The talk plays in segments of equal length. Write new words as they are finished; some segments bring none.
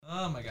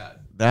God.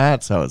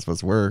 That's how it's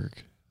supposed to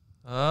work.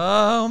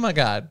 Oh my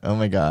God. Oh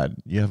my God.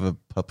 You have a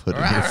pup hood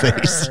in your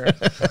face.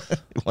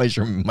 Why is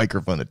your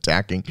microphone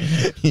attacking?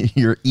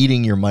 You're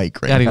eating your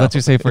mic right Daddy, now. what's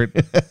your safe word?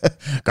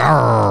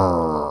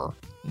 Grrr.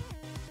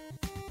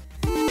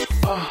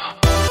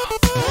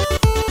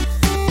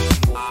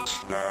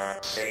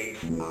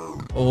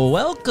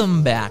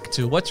 Welcome back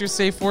to What's Your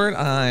Safe Word?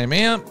 I'm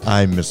Amp.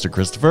 I'm Mr.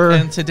 Christopher.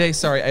 And today,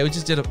 sorry, I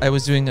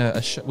was doing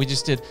a show.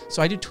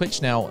 So I do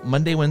Twitch now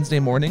Monday, Wednesday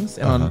mornings.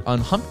 And on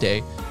Hump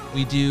Day,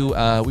 we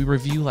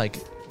review like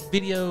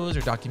videos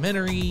or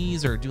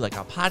documentaries or do like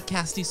a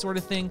podcasty sort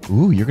of thing.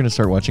 Ooh, you're going to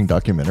start watching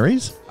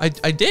documentaries?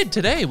 I did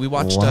today. We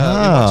watched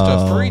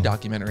Wow. a furry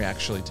documentary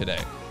actually today.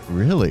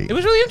 Really? It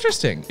was really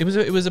interesting. It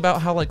was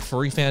about how like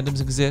furry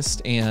fandoms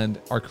exist and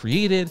are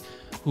created,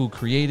 who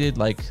created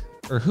like,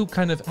 or who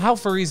kind of, how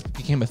furries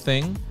became a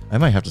thing. I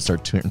might have to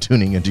start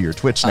tuning into your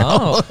Twitch now.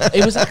 Oh,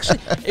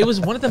 it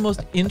was one of the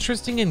most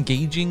interesting,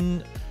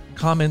 engaging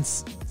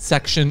comments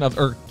section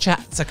or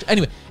chat section.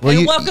 Anyway, Well,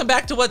 hey, welcome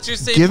back to What's Your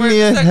Safe Give Word me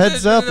a section.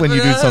 heads up when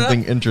you do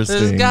something interesting.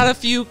 It's got a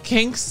few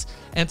kinks,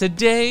 and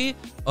today,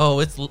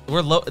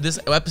 this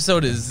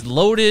episode is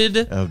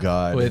loaded. Oh,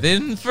 God. With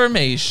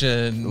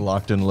information.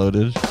 Locked and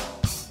loaded.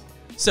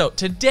 So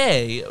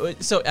today,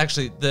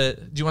 actually, do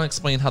you want to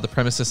explain how the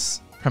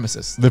premises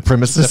evacuate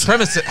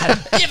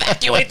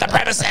the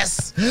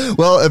premises.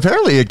 Well,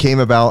 apparently it came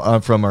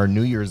about from our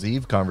New Year's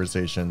Eve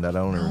conversation that I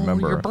don't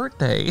remember. Your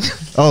birthday.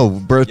 Oh,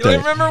 birthday. You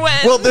don't remember when?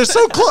 Well, they're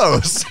so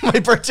close. My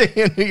birthday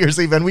and New Year's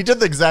Eve, and we did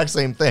the exact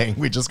same thing.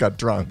 We just got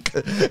drunk.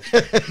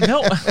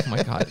 No, oh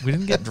my God, we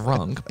didn't get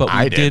drunk, but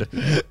I we did.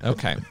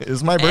 Okay. It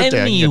was my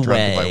birthday. Anyway, I can get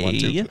drunk if I want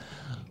to.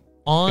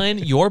 On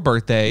your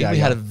birthday, we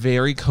Yeah. had a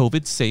very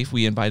COVID safe.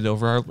 We invited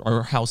over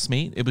our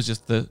housemate. It was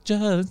just the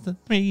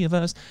three of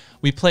us.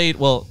 We played,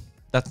 well,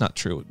 that's not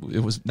true.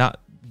 It was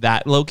not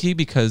that low key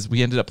because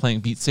we ended up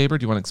playing Beat Saber.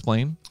 Do you want to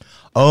explain?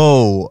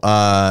 Oh,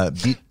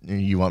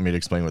 you want me to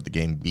explain what the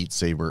game Beat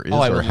Saber is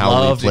I or would how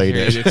love we played to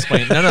hear it? you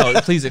explain. No,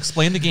 please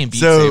explain the game Beat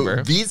So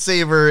Saber. Beat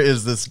Saber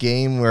is this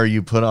game where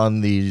you put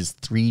on these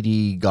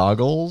 3D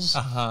goggles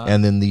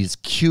and then these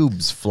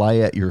cubes fly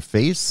at your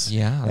face.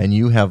 Yeah. And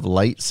you have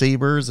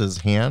lightsabers as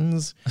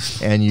hands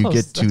and you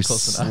get to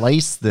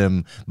slice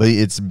them. But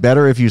it's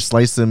better if you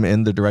slice them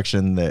in the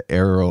direction the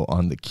arrow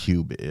on the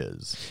cube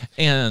is.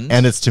 And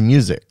it's to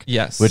music.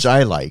 Yes. Which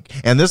I like.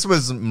 And this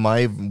was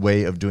my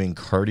way of doing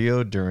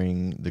cardio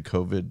during the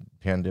COVID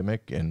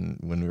pandemic and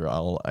when we were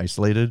all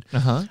isolated.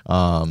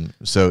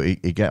 So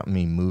it got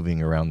me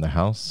moving around the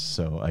house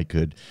so I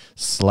could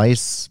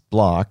slice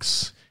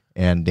blocks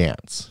and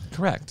dance.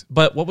 Correct.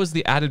 But what was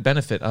the added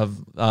benefit of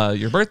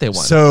your birthday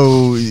one?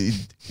 So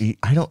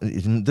I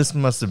don't, this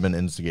must have been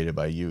instigated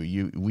by you.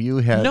 You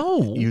had,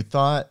 No. You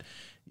thought,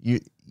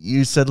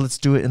 you said, let's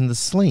do it in the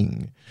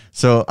sling.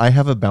 So I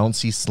have a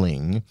bouncy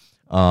sling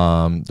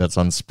that's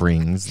on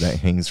springs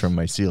that hangs from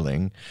my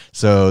ceiling.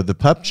 So the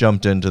pup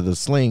jumped into the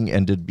sling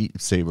and did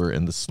Beat Saber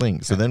in the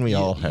sling. So then we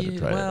all had to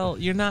try it. Well,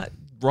 you're not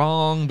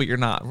wrong, but you're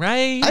not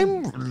right.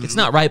 It's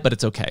not right, but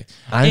it's okay.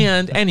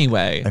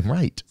 Anyway, I'm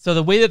right. So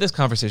the way that this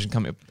conversation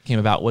came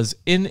about was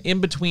in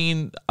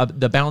between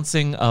the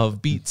bouncing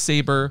of Beat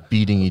Saber,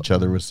 Beating each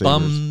other with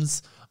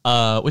sabers.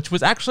 bums, which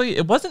was actually,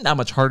 it wasn't that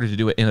much harder to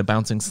do it in a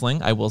bouncing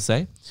sling, I will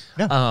say.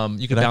 Yeah,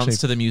 you could bounce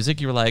to the music.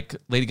 You were like,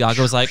 Lady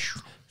Gaga was like,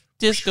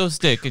 disco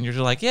stick, and you're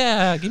just like,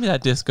 yeah, give me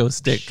that disco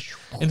stick.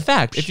 In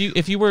fact, if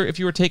you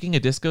were taking a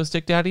disco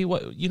stick, Daddy,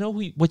 what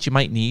you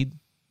might need?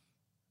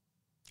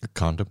 A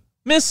condom.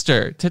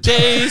 Mr.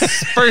 Today's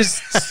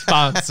first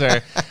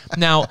sponsor.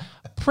 Now,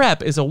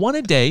 PrEP is a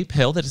one-a-day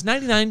pill that is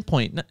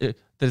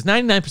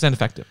 99%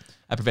 effective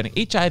at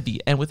preventing HIV.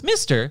 And with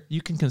Mr.,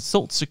 you can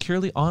consult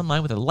securely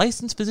online with a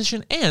licensed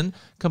physician and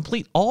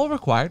complete all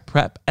required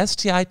PrEP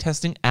STI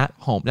testing at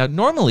home. Now,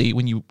 normally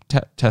when you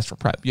test for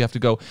PrEP, you have to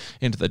go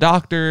into the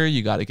doctor,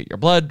 you got to get your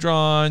blood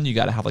drawn, you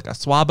got to have like a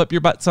swab up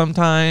your butt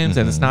sometimes,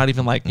 and it's not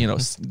even like,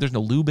 there's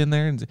no lube in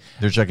there.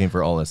 They're checking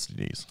for all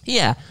STDs.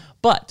 Yeah.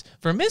 But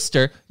for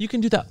Mr., you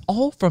can do that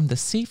all from the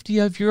safety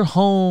of your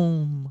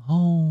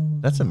home.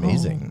 That's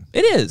amazing.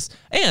 It is.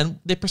 And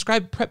they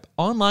prescribe PrEP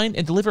online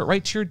and deliver it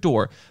right to your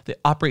door. They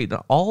operate in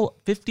all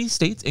 50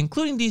 states,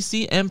 including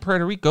DC and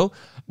Puerto Rico.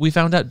 We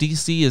found out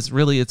DC is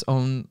really its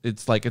own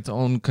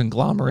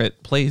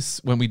conglomerate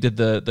place when we did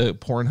the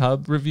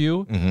Pornhub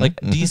review.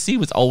 DC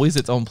was always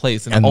its own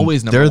place and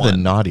always number one. They're the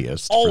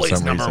naughtiest Always for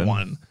some number reason.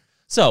 one.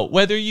 So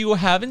whether you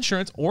have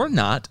insurance or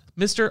not,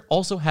 Mr.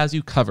 also has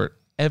you covered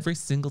every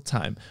single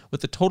time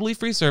with a totally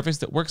free service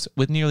that works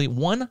with nearly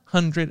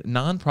 100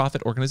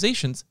 nonprofit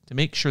organizations to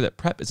make sure that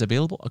PrEP is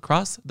available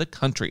across the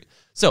country.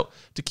 So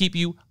to keep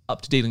you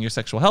up to date on your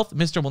sexual health,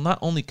 Mr. will not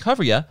only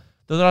cover you,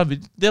 they'll not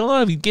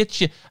even get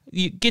you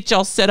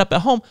all set up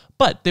at home,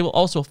 but they will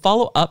also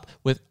follow up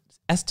with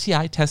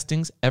STI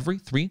testings every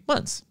 3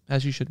 months,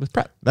 as you should with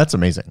PrEP. That's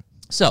amazing.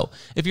 So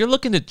if you're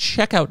looking to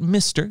check out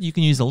Mr., you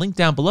can use the link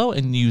down below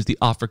and use the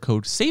offer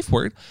code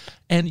SAFEWORD,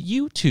 and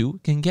you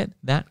too can get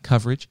that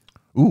coverage.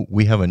 Ooh,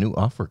 we have a new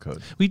offer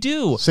code. We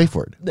do. Safe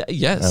word.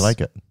 Yes. I like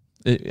it.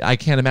 I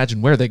can't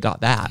imagine where they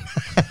got that.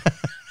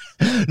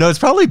 No, it's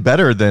probably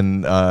better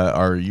than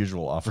our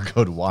usual offer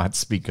code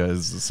Watts,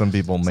 because some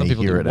people may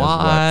hear it as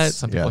Watts.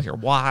 Some people hear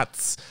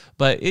Watts.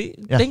 But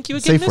thank you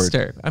again, safe word.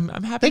 Mister. I'm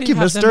happy Thank to you,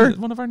 have Mister. them as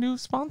one of our new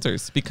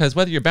sponsors, because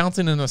whether you're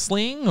bouncing in a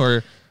sling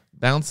or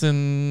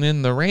bouncing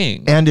in the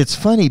ring. And it's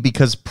funny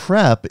because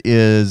prep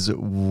is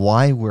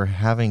why we're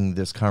having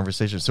this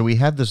conversation. So we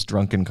had this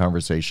drunken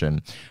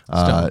conversation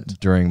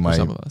during my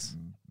some of us.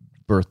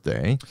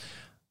 birthday.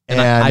 And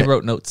I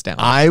wrote notes down.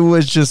 I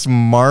was just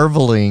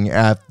marveling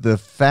at the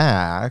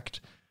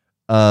fact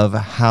of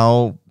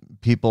how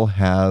people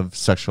have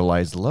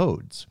sexualized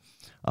loads.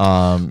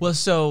 Well,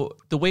 so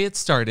the way it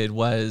started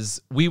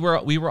was we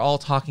were all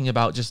talking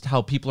about just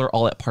how people are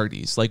all at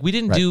parties. Like, we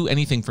didn't do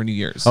anything for New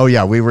Year's. Oh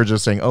yeah, we were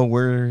just saying, oh,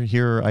 we're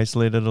here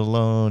isolated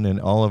alone, and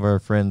all of our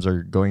friends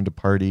are going to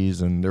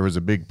parties, and there was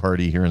a big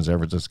party here in San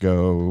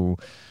Francisco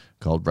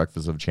called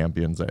Breakfast of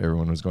Champions that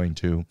everyone was going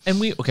to. And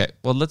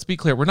let's be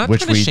clear. We're not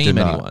Which trying to we shame did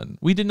not. anyone.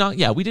 We did not.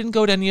 Yeah, we didn't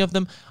go to any of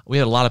them. We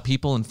had a lot of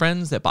people and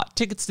friends that bought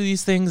tickets to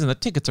these things, and the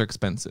tickets are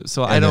expensive.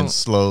 So And then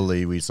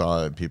slowly we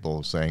saw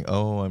people saying,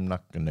 oh, I'm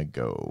not going to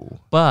go.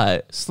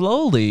 But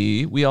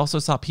slowly, we also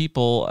saw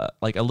people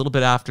like a little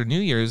bit after New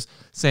Year's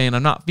saying,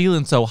 I'm not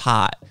feeling so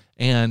hot.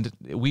 And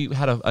we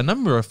had a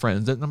number of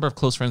friends, a number of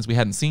close friends we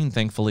hadn't seen,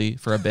 thankfully,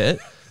 for a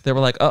bit. They were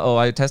like, uh-oh,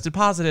 I tested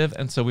positive.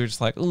 And so we were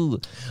just like,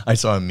 ooh. I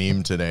saw a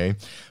meme today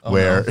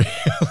where... No.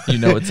 You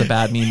know it's a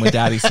bad meme when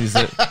Daddy sees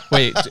it.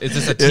 Wait, is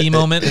this a tea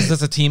moment? Is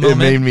this a tea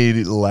moment? It made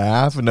me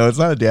laugh. No, it's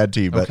not a dad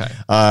tea, but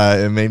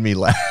it made me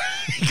laugh.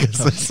 I can't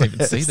even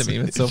say the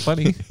meme. It's so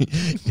funny.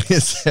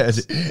 It said...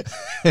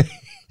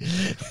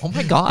 Oh,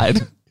 my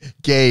God.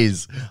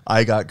 Gays,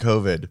 I got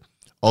COVID.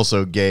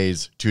 Also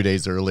gays 2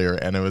 days earlier,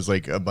 and it was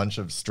like a bunch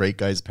of straight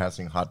guys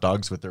passing hot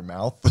dogs with their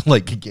mouth,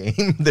 like a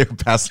game. They're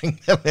passing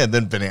them, and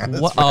then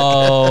bananas.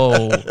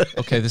 Oh,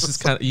 okay. This is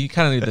you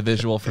kind of need the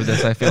visual for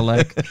this. I feel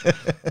like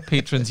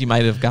patrons, you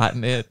might have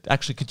gotten it.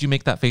 Actually, could you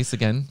make that face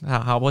again?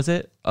 How was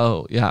it?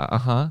 Oh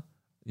yeah,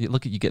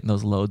 Look at you getting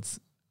those loads.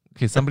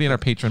 Okay, somebody in our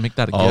Patreon, make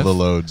that a all GIF.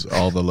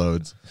 all the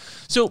loads.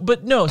 So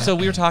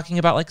we were talking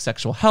about like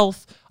sexual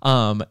health,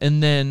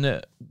 and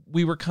then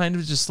we were kind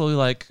of just slowly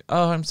like,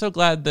 oh, I'm so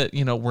glad that,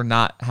 we're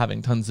not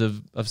having tons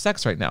of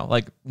sex right now.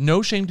 Like,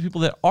 no shame to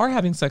people that are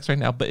having sex right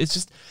now, but it's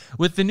just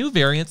with the new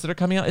variants that are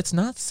coming out, it's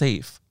not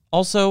safe.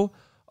 Also,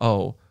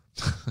 well,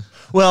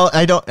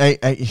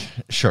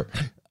 sure.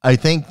 I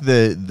think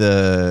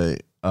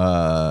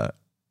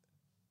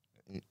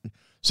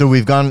so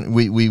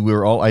we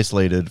were all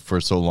isolated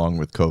for so long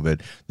with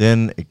COVID.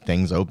 Then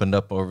things opened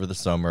up over the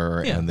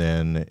summer, and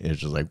then it's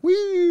just like,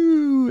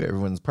 woo,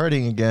 everyone's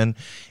partying again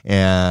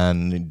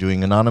and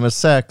doing anonymous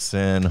sex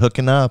and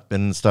hooking up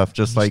and stuff,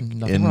 just like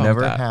it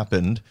never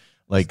happened.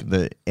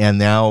 And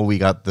now we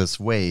got this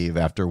wave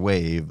after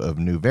wave of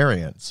new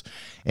variants.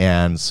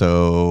 And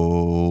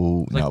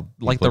so now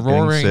the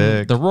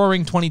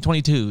roaring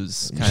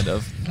 2022s kind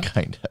of.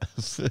 Kind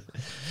of.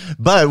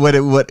 But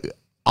what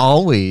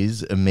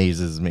always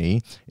amazes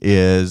me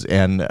is,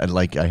 and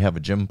like I have a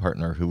gym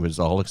partner who was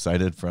all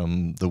excited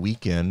from the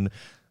weekend,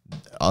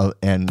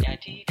 and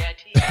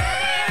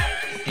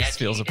this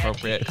feels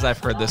appropriate because I've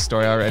heard this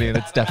story already, and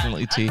it's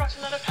definitely tea.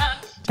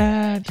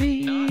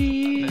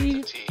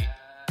 Daddy.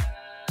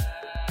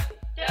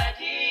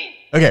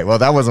 Okay, well,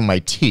 that wasn't my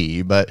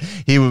tea, but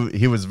he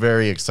was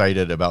very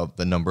excited about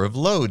the number of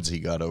loads he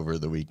got over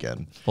the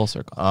weekend. Full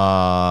circle.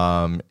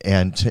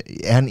 And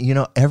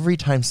every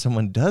time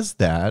someone does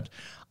that,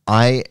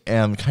 I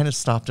am kind of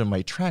stopped in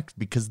my tracks,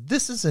 because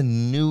this is a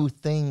new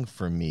thing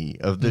for me.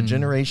 Of the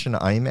generation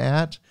I'm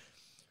at,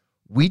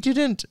 we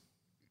didn't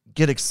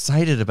get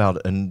excited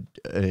about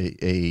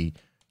a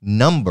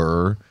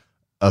number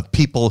of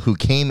people who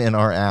came in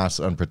our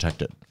ass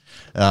unprotected.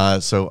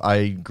 So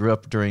I grew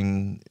up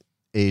during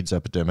AIDS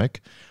epidemic.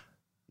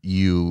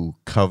 You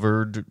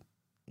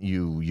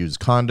used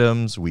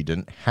condoms. We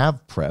didn't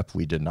have PrEP.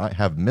 We did not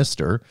have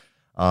Mister.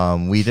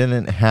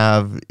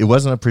 It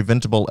wasn't a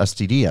preventable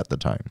STD at the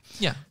time.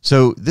 Yeah.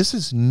 So this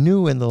is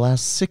new in the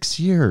last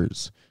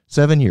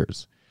 7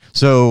 years.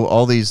 So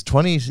all these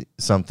 20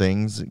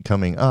 somethings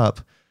coming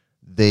up,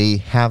 they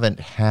haven't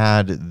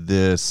had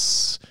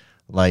this,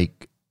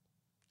 like,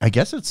 I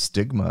guess it's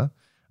stigma.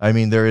 I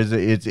mean, there is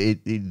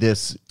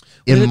this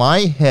in my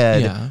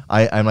head. Yeah.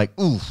 I'm like,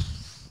 ooh,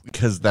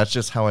 because that's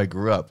just how I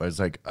grew up. I was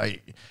like,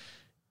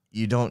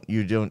 you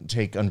don't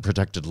take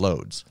unprotected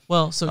loads.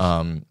 Well, so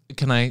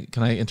can I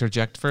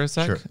interject for a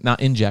sec? Sure. Not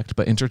inject,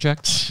 but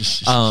interject.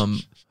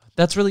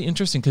 That's really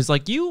interesting because,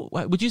 like,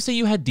 would you say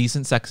you had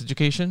decent sex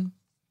education?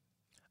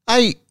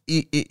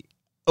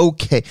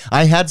 Okay.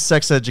 I had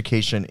sex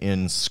education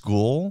in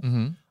school,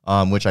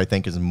 which I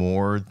think is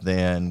more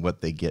than what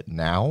they get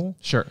now.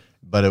 Sure.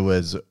 But it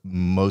was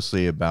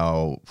mostly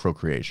about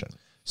procreation.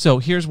 So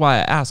here's why I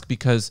ask,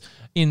 because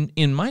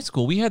in my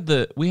school we had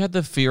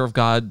the fear of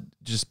God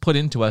just put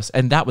into us,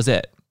 and that was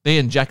it. They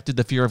injected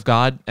the fear of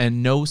God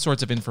and no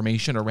sorts of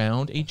information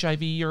around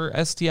HIV or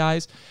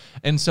STIs.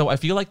 And so I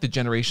feel like the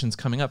generations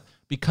coming up,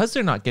 because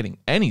they're not getting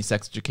any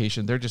sex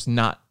education, they're just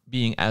not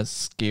being as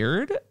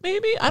scared,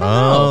 maybe? I don't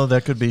Oh, know.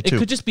 that could be too. It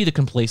could just be the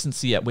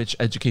complacency at which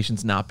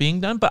education's not being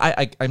done, but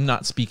I'm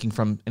not speaking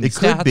from any It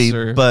could stats be,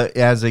 or... but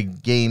as a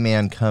gay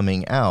man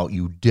coming out,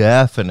 you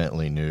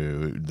definitely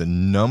knew the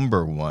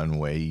number one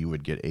way you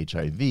would get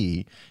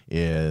HIV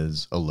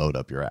is a load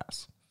up your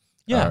ass.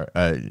 Yeah.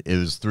 It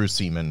was through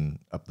semen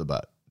up the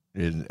butt.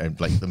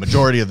 Like the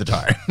majority of the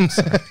time.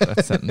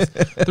 that sentence.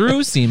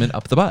 Through semen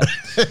up the butt.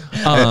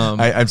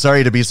 I'm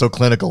sorry to be so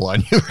clinical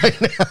on you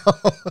right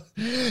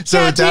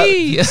now.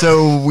 Daddy!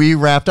 So we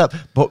wrapped up.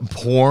 But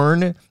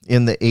porn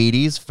in the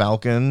 80s,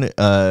 Falcon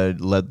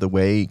led the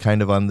way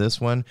kind of on this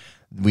one.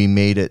 We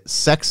made it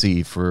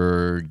sexy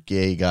for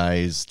gay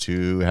guys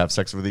to have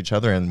sex with each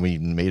other, and we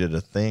made it a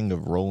thing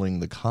of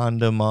rolling the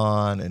condom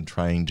on and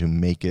trying to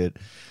make it.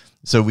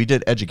 So we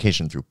did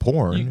education through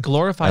porn. You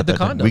glorified the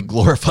condom. We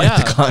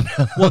glorified the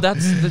condom. Well,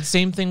 that's the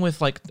same thing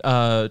with like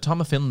Tom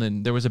of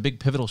Finland. There was a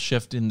big pivotal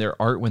shift in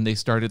their art when they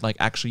started like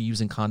actually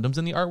using condoms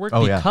in the artwork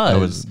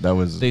because that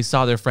was they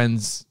saw their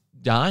friends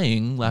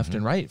dying left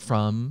and right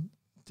from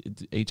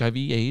HIV,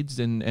 AIDS,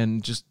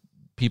 and just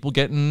people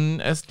getting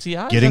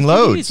STIs, getting STDs.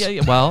 loads.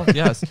 Yeah. Well,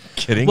 yes,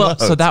 getting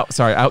loads. So that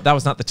that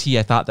was not the T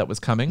I thought that was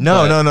coming.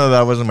 No,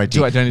 that wasn't my T.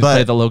 Do I need to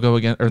play the logo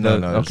again? Or no,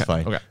 okay, it's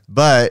fine. Okay,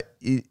 but.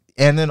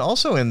 And then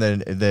also in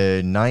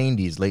the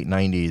 90s, late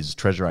 90s,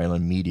 Treasure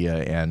Island Media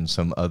and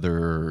some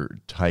other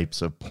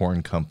types of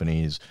porn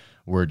companies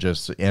were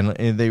just, and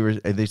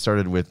they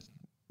started with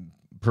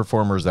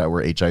performers that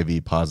were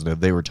HIV positive.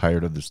 They were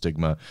tired of the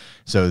stigma,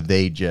 so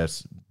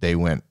they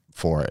went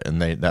for it.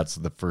 And that's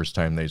the first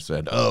time they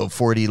said,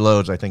 40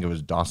 loads. I think it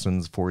was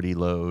Dawson's 40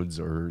 loads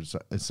or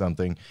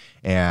something.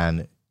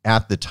 And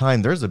at the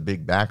time, there's a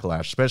big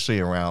backlash,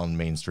 especially around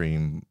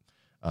mainstream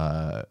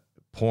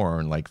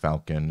porn like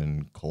Falcon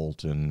and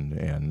Colt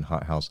and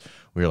Hot House.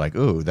 We were like,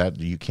 ooh, that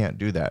you can't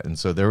do that. And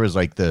so there was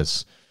like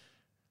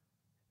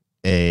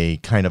a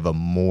kind of a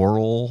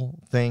moral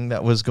thing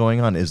that was going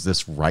on. Is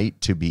this right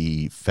to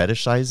be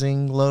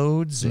fetishizing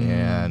loads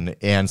and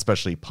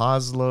especially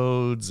pause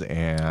loads?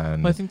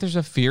 And well, I think there's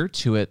a fear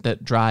to it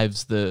that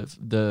drives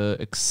the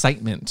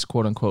excitement,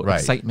 quote unquote,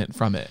 excitement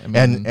from it. I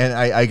mean, and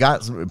I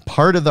got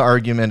part of the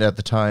argument at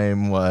the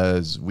time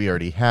was we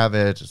already have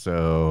it,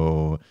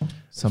 so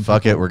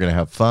fuck it, we're gonna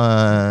have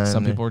fun.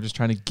 Some people were just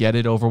trying to get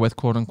it over with,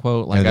 quote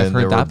unquote. Like and I've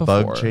heard that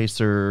before. Bug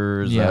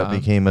chasers that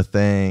became a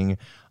thing.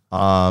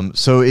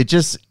 So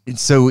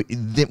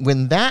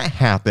when that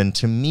happened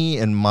to me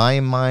in my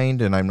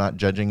mind, and I'm not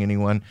judging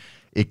anyone,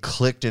 it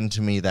clicked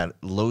into me that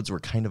loads were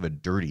kind of a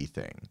dirty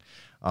thing.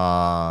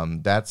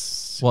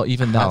 That's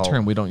even that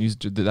term we don't use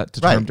that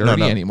term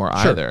dirty anymore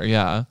either.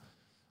 Yeah,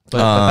 but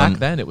back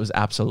then it was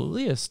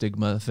absolutely a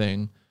stigma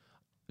thing.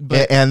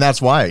 But, and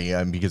that's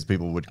why, because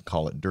people would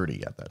call it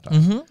dirty at that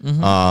time.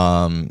 Mm-hmm,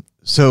 mm-hmm.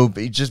 So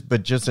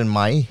just in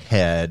my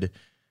head,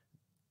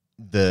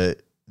 the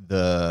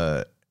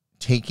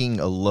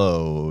taking a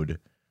load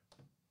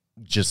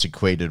just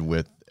equated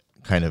with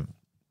kind of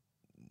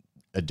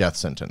a death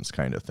sentence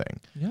kind of thing.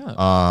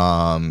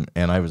 Yeah.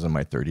 And I was in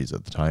my 30s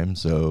at the time,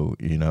 so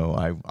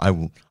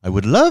I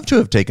would love to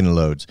have taken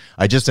loads.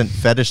 I just didn't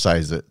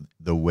fetishize it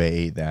the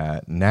way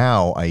that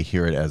now I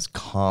hear it as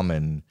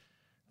common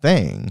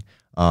thing.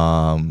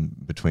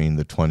 Between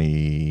the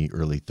 20,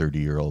 early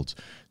 30-year-olds,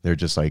 they're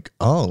just like,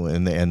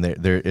 and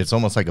they're it's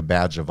almost like a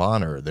badge of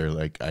honor. They're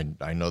like,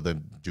 I know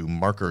them do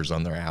markers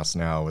on their ass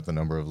now with the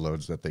number of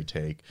loads that they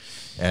take,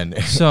 and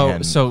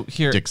so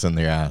here dicks in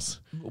their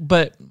ass.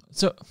 But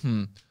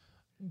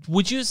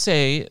would you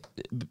say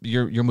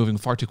you're moving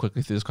far too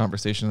quickly through this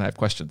conversation and I have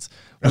questions?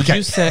 Would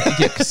you say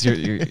because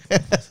you're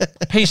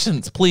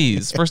patience,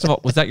 please. First of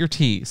all, was that your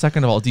tea?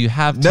 Second of all, do you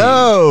have tea?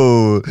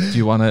 No. Do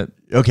you want to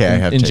I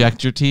have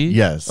inject your tea?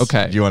 Yes.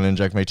 Okay. Do you want to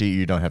inject my tea?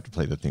 You don't have to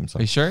play the theme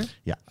song. Are you sure?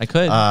 Yeah. I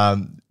could.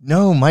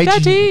 No, my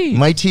Daddy!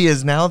 My tea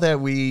is now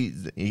that we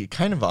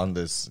kind of on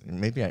this,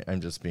 maybe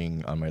I'm just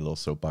being on my little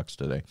soapbox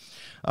today.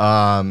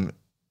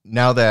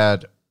 Now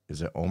that,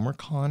 is it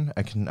Omicron?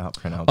 I cannot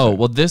pronounce it. Oh,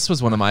 well, this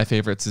was one of my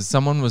favorites. Is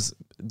someone was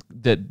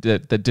that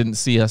didn't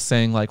see us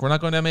saying like we're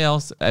not going to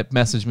MAL.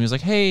 Messaged me, was like,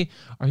 hey,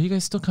 are you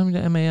guys still coming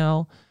to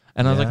MAL?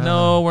 And I was like,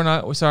 no, we're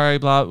not. We're sorry,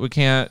 blah. We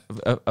can't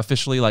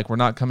officially, like, we're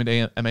not coming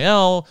to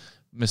MAL.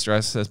 Mr.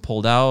 S has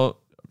pulled out,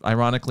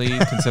 ironically,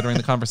 considering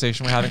the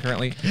conversation we're having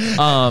currently.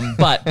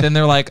 But then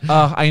they're like,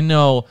 I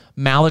know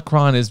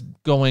Malacron is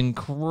going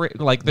crazy.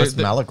 Like, what's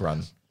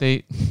Malacron?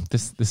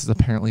 This is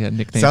apparently a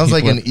nickname. Sounds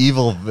like an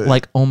evil,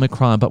 like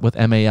Omicron, but with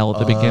MAL at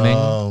the beginning.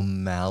 Oh,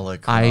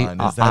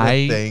 Malacron. Is that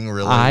a thing,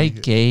 really? I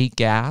gay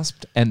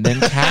gasped and then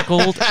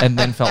cackled and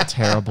then felt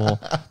terrible.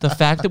 The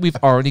fact that we've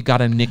already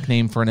got a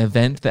nickname for an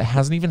event that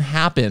hasn't even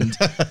happened.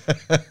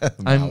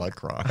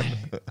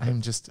 Malacron.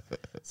 I'm just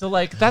so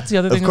like that's the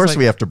other thing. Of course, like,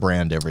 we have to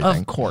brand everything.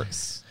 Of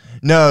course.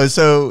 No,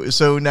 so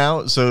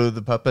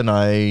the pup and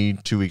I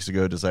 2 weeks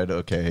ago decided,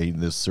 okay,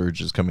 this surge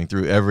is coming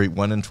through. Every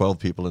 1 in 12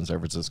 people in San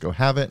Francisco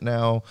have it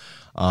now.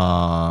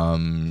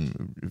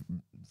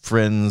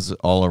 friends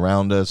all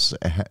around us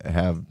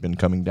have been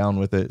coming down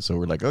with it. So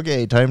we're like,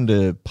 okay, time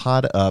to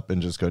pod up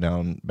and just go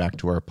down back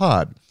to our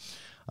pod.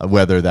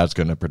 Whether that's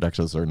going to protect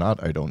us or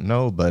not, I don't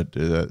know. But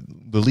the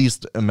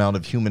least amount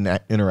of human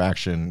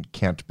interaction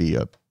can't be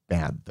a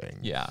bad thing.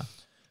 Yeah.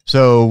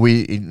 So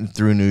we,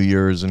 through New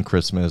Year's and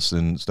Christmas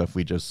and stuff,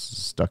 we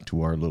just stuck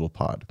to our little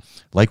pod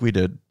like we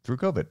did through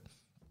COVID.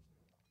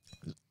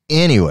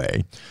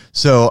 Anyway,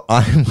 so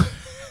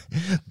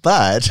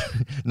but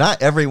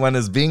not everyone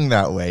is being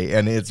that way.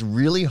 And it's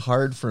really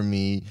hard for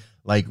me.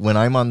 Like when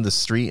I'm on the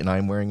street and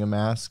I'm wearing a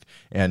mask,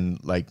 and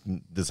like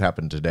this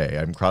happened today,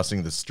 I'm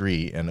crossing the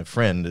street and a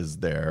friend is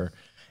there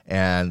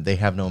and they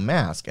have no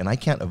mask and I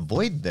can't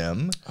avoid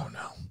them. Oh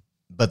no.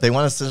 But they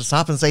want us to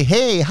stop and say,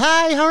 hey,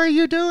 hi, how are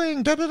you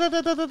doing? Da, da, da,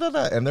 da, da, da,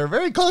 da. And they're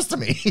very close to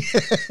me.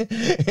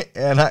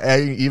 And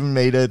I even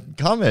made a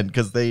comment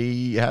because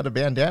they had a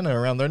bandana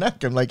around their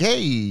neck. I'm like,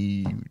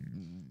 hey,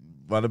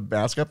 want to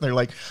mask up? And they're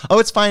like, oh,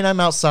 it's fine.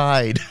 I'm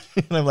outside.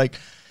 And I'm like,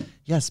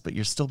 yes, but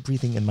you're still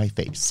breathing in my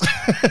face.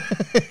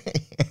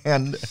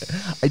 And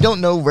I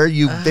don't know where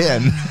you've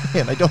been.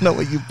 And I don't know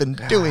what you've been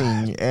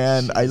doing.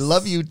 And I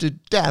love you to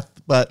death.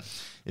 But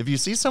if you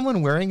see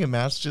someone wearing a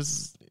mask,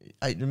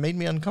 it made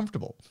me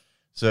uncomfortable.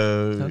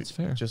 So that's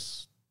fair.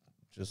 Just.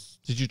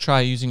 Did you try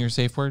using your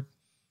safe word?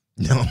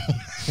 No.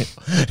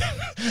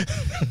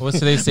 What's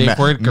today's safe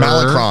word?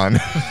 Malacron.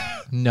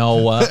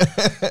 No.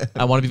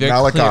 I want to be very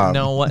Malacom. clear.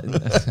 No. What?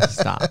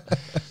 Stop.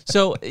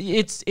 So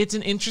it's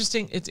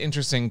interesting. It's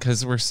interesting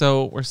because we're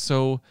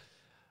so.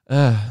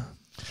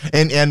 And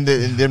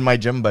then my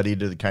gym buddy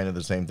did kind of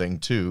the same thing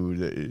too.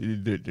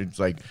 It's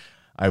like,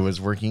 I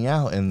was working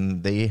out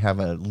and they have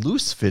a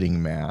loose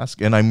fitting mask,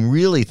 and I'm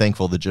really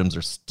thankful the gyms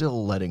are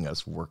still letting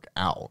us work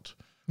out.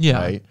 Yeah.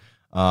 Right.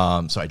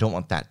 So I don't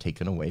want that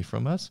taken away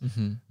from us.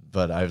 Mm-hmm.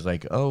 But I was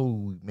like,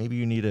 oh, maybe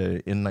you need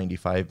a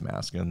N95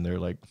 mask. And they're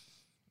like,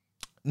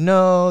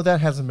 no,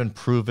 that hasn't been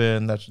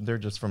proven. They're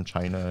just from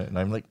China. And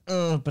I'm like,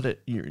 oh,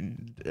 but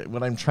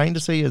what I'm trying to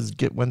say is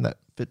get one that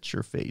fits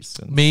your face.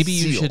 And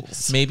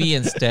maybe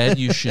instead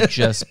you should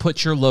just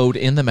put your load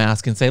in the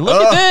mask and say, look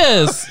at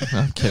this.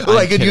 I'm kidding. Well,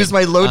 I could use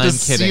my load to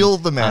seal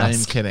the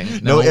mask. I'm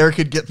kidding. No air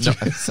could get through.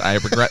 No, I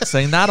regret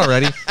saying that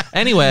already.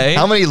 Anyway.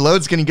 How many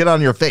loads can you get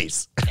on your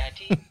face?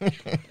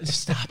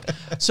 Stop.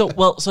 So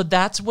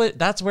that's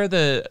where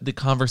the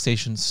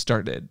conversation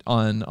started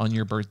on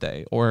your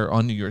birthday or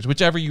on New Year's,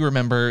 whichever you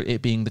remember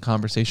it being the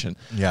conversation.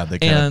 Yeah, they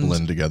kind of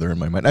blend together in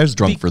my mind. I was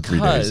drunk for 3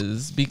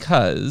 days.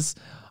 Because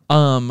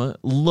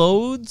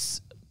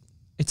loads,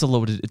 it's a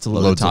loaded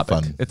topic.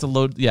 Of fun. It's a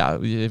load. Yeah.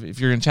 If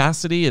you're in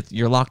chastity,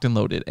 you're locked and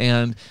loaded.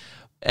 And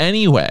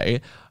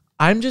anyway,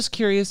 I'm just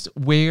curious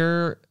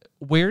where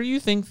you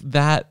think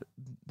that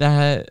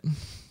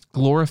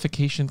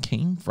glorification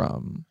came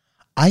from.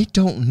 I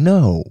don't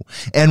know.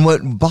 And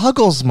what really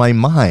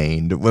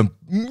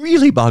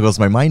boggles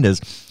my mind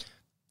is,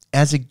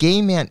 as a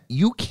gay man,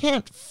 you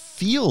can't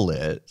feel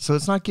it. So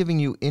it's not giving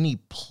you any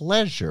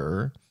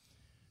pleasure.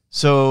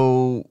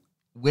 So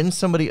when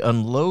somebody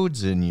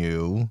unloads in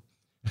you,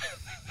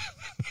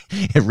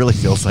 it really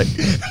feels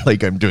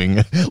like I'm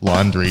doing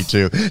laundry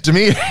too. To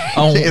me,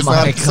 it's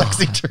not a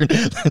sexy turn.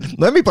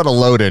 Let me put a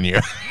load in you.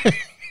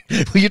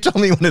 Will you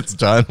tell me when it's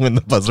done, when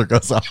the buzzer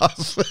goes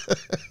off?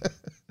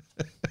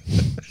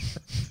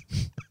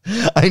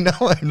 I know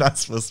I'm not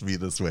supposed to be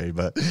this way,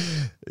 but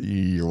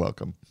you're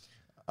welcome.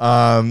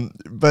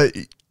 But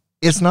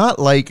it's not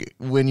like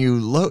when you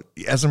load.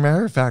 As a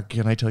matter of fact,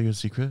 can I tell you a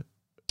secret?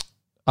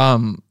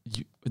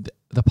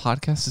 The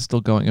podcast is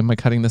still going. Am I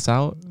cutting this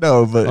out?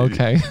 No, but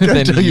okay.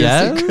 Then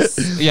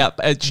yes. Yeah.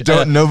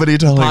 Nobody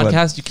tell anyone.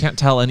 Podcast. You can't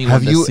tell anyone.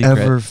 Have you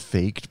ever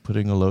faked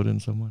putting a load in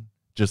someone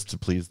just to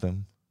please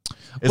them?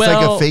 It's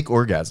like a fake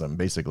orgasm,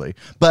 basically.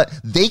 But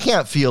they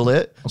can't feel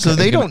it, so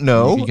they don't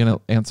know. You're going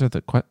to answer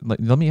the question.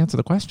 Let me answer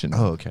the question.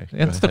 Oh, okay.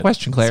 Answer the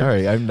question, Claire.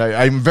 Sorry,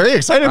 I'm very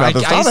excited about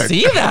this topic. I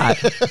see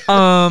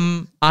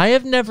that. I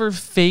have never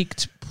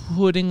faked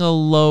putting a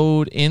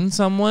load in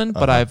someone,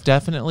 but I've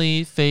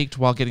definitely faked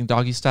while getting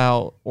doggy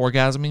style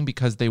orgasming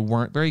because they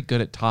weren't very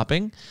good at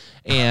topping,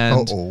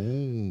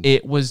 and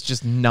it was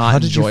just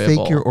not enjoyable. How did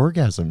you fake your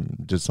orgasm?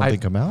 Did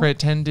something come out? I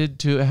pretended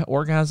to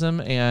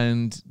orgasm,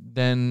 and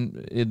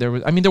then there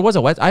was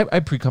a wet. I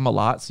pre-cum a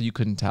lot, so you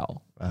couldn't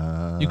tell.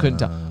 You couldn't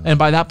tell, and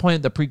by that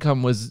point, the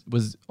pre-cum was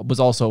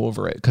also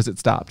over it because it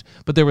stopped.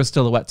 But there was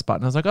still a wet spot,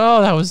 and I was like,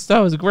 "Oh, that was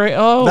great!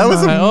 Oh, that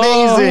was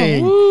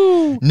amazing!"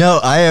 Oh, no,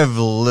 I have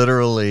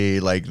literally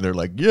they're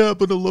like, "Yeah,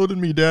 put a load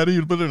in me, Daddy."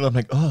 You put it. I'm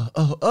like,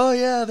 "Oh,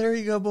 yeah, there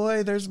you go,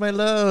 boy. There's my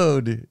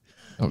load."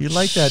 Oh, you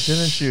like that,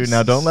 didn't you?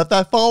 Now don't let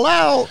that fall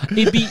out.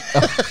 It'd be.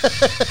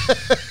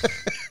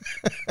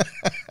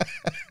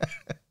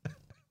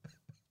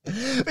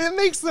 It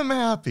makes them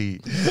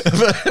happy.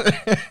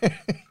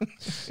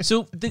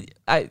 So,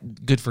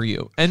 good for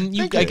you. And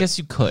I guess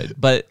you could,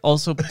 but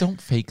also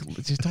don't fake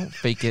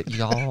it,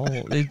 y'all.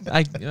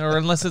 Or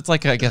unless it's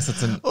like, I guess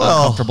it's an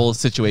uncomfortable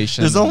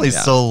situation. There's only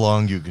so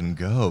long you can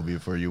go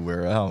before you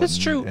wear out. It's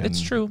true.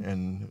 It's true.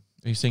 And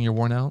are you saying you're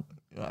worn out?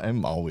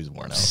 I'm always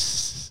worn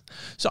out.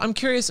 So I'm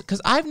curious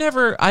because I've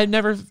never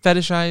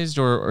fetishized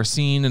or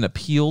seen an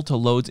appeal to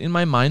loads. In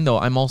my mind, though,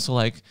 I'm also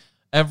like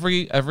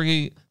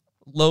every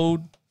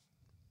load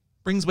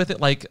brings with it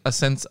like a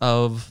sense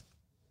of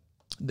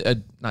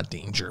not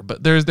danger,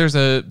 but there's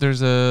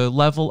a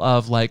level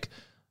of like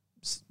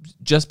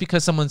just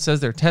because someone says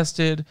they're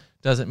tested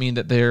doesn't mean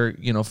that they're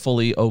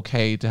fully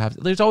okay to have.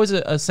 There's always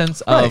a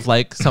sense of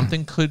like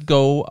something could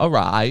go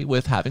awry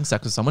with having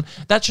sex with someone.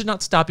 That should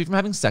not stop you from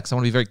having sex. I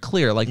want to be very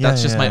clear. Like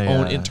that's just my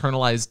own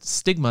internalized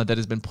stigma that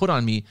has been put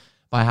on me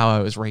by how I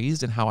was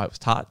raised and how I was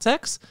taught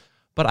sex.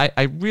 But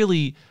I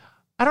really,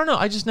 I don't know.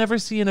 I just never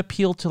see an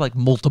appeal to like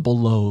multiple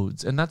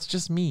loads, and that's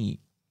just me.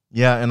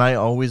 Yeah, and I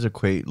always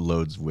equate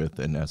loads with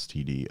an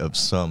STD of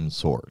some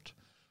sort.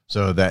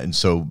 So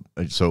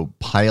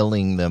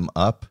piling them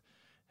up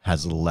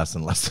has less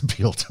and less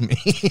appeal to me.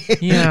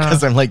 Yeah.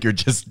 Because I'm like, you're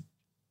just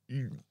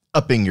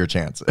upping your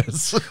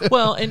chances.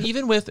 Well, and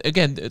even with,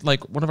 again,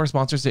 like one of our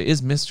sponsors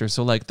is Mr.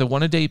 So like the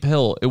 1-a-day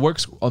pill, it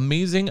works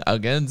amazing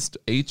against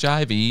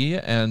HIV,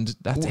 and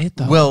that's it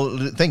though. Well,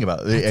 think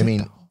about it. I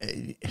mean,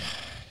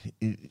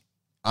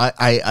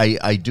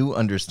 I do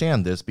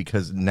understand this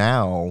because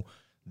now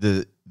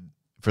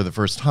for the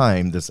first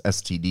time, this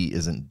STD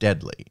isn't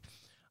deadly.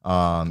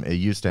 It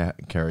used to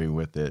carry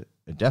with it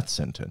a death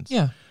sentence.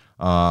 Yeah.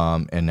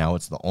 And now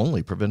it's the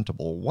only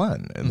preventable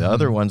one. And the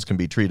other ones can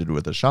be treated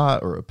with a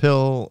shot or a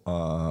pill.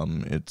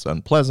 It's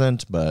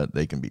unpleasant, but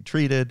they can be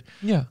treated.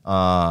 Yeah.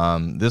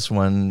 This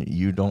one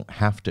you don't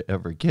have to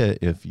ever get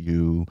if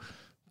you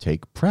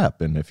take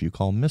PrEP and if you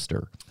call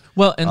Mr.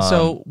 Well, and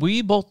so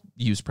we both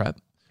use PrEP.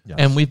 Yes.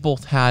 And we've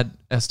both had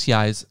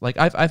STIs. Like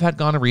I've had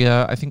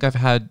gonorrhea. I think I've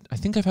had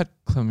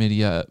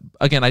chlamydia.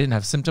 Again, I didn't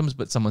have symptoms,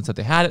 but someone said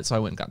they had it, so I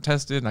went and got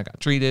tested and I got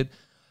treated.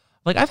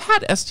 Like I've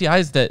had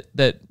STIs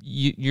that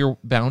you're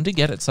bound to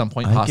get at some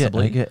point,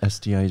 possibly. I get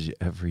STIs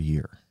every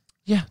year.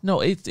 Yeah,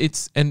 no,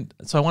 it's and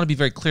so I want to be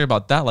very clear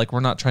about that. Like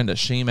we're not trying to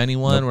shame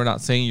anyone. Nope. We're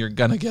not saying you're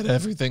gonna get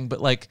everything, but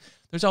like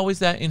there's always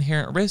that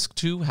inherent risk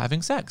to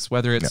having sex,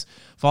 whether it's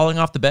falling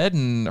off the bed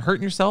and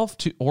hurting yourself,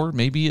 or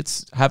maybe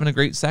it's having a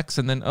great sex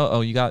and then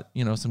you got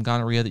some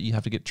gonorrhea that you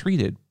have to get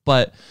treated.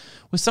 But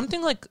with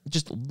something like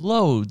just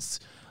loads,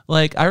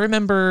 like I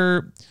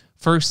remember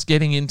first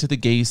getting into the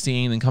gay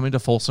scene and coming to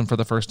Folsom for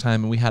the first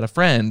time, and we had a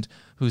friend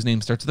whose name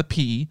starts with a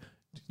P,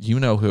 you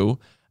know who,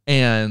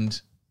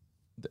 and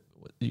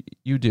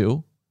you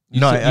do.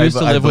 You used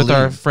to live with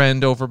our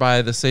friend over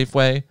by the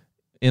Safeway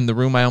in the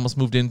room I almost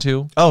moved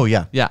into. Oh,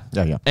 yeah. Yeah.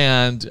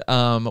 And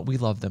we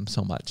love them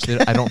so much.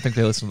 I don't think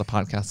they listen to the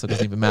podcast, so it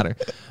doesn't even matter.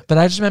 But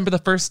I just remember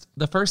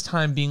the first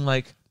time being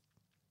like,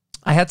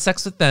 I had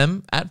sex with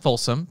them at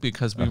Folsom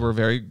because we were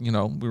very, we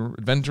were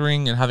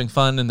adventuring and having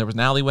fun, and there was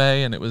an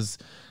alleyway, and it was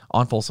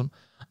on Folsom.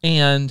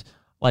 And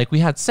like we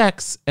had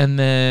sex, and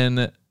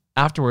then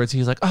afterwards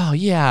he's like, oh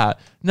yeah,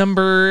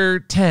 number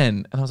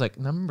 10. And I was like,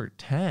 number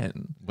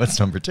 10? What's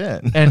number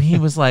 10? And he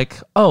was like,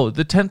 oh,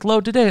 the 10th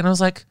load today. And I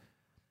was like,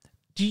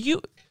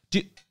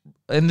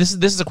 and this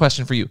is a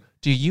question for you.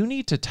 Do you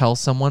need to tell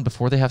someone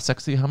before they have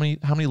sex with you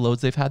how many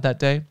loads they've had that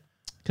day?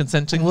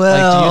 Consenting? Well,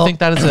 like, do you think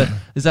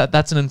that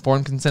that's an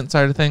informed consent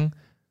side of thing?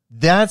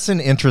 That's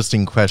an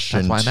interesting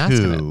question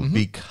too,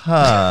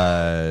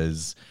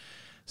 because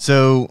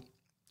so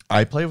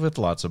I play with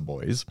lots of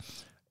boys,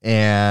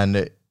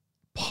 and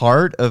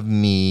part of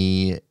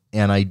me,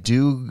 and I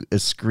do a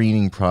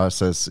screening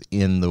process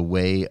in the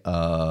way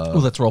of... Oh,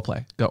 let's role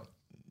play. Go.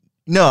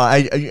 No,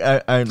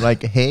 I'm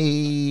like,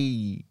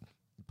 hey,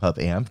 Pup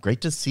Amp,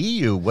 great to see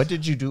you. What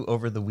did you do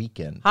over the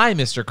weekend? Hi,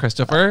 Mr.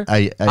 Christopher.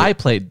 I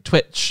played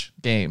Twitch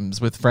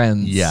games with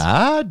friends.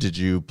 Yeah? Did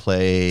you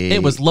play...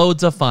 It was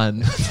loads of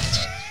fun.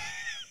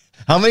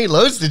 How many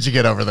loads did you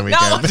get over the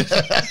weekend? No.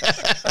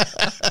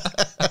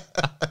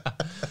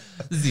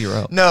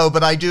 0. No,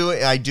 but I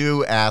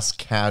do ask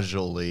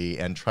casually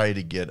and try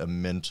to get a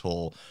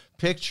mental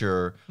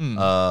picture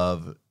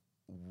of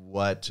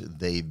what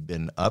they've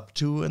been up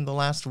to in the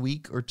last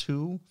week or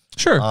two.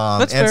 Sure,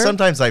 that's fair. And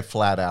sometimes I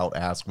flat out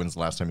ask, when's the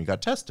last time you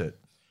got tested?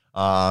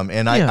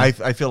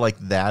 I feel like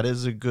that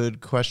is a good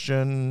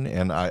question,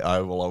 and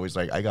I will always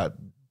like, I got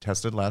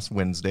tested last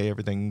Wednesday.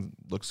 Everything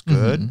looks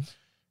good. Mm-hmm.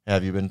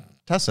 Have you been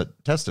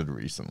tested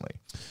recently?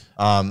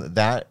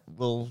 That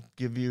will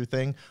give you a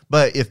thing.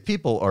 But if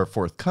people are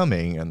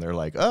forthcoming and they're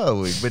like,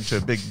 oh, we went to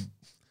a big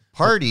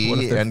party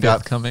and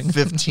got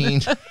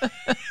 15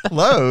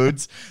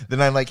 loads,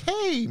 then I'm like,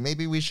 hey,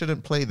 maybe we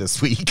shouldn't play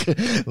this week.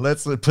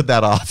 Let's put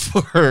that off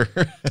for...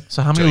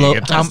 So how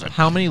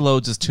many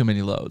loads is too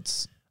many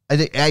loads?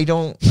 I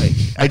don't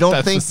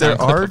think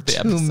there are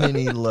too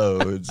many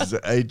loads.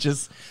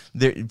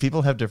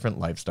 People have different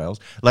lifestyles.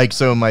 Like,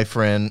 so my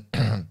friend,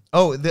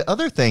 the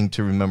other thing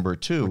to remember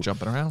too, we're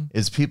jumping around,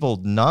 is people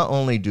not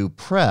only do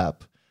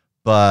PrEP,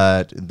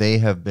 but they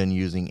have been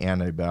using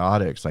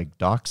antibiotics like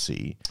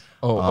Doxy.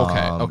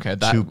 Oh, okay.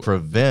 To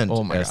prevent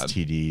oh my God.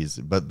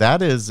 STDs. But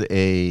that is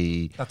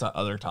that's a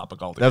other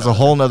topic altogether. that's a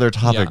whole nother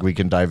topic we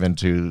can dive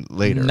into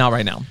later. Not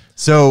right now.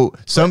 So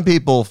some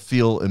people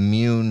feel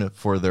immune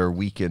for their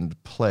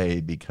weekend play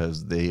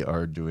because they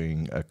are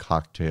doing a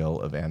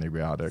cocktail of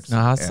antibiotics.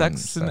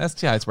 Sex and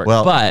STIs work.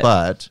 Well,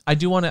 but I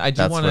do want to.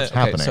 that's what's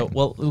happening. So,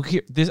 well,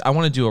 here, I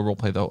want to do a role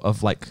play though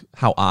of like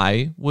how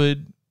I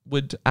would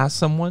ask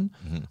someone.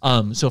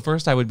 So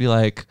first I would be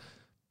like,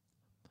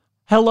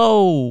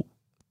 "Hello,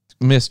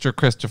 Mr.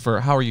 Christopher,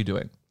 how are you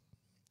doing?"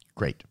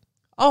 Great.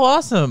 Oh,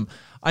 awesome.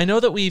 I know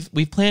that we've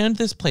planned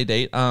this play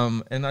date,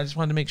 and I just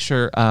wanted to make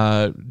sure.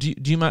 Do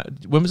you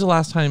mind? When was the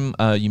last time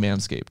you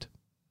manscaped?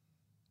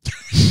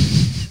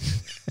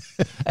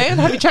 And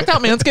have you checked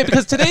out Manscaped?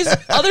 Because today's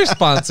other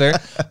sponsor,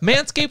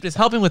 Manscaped, is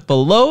helping with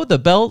below the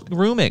belt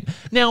grooming.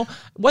 Now,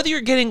 whether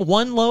you're getting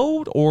one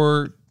load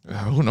or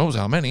who knows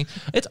how many,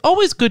 it's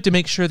always good to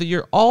make sure that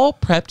you're all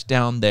prepped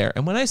down there.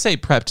 And when I say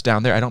prepped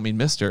down there, I don't mean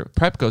Mr.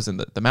 Prep goes in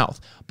the mouth.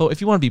 But if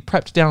you want to be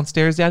prepped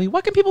downstairs, Daddy,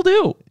 what can people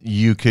do?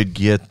 You could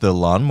get the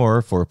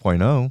Lawnmower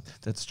 4.0.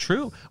 That's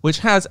true, which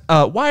has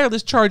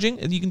wireless charging,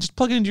 and you can just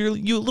plug it into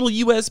your little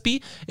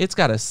USB. It's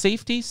got a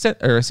safety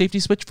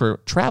switch for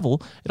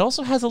travel. It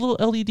also has a little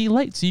LED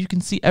light, so you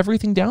can see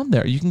everything down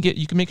there. You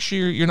can make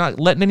sure you're not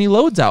letting any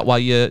loads out while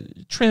you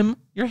trim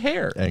your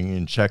hair. And you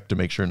can check to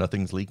make sure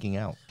nothing's leaking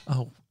out.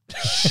 Oh.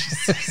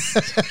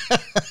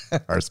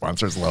 Our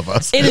sponsors love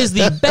us. It is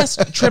the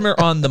best trimmer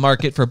on the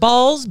market for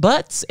balls,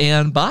 butts,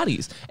 and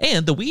bodies.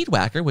 And the Weed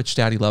Whacker, which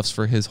Daddy loves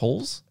for his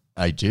holes.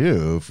 I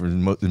do, for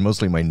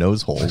mostly my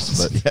nose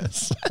holes, but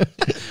yes.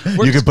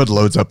 You can put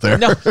loads up there.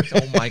 No.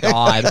 Oh my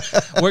God.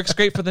 Works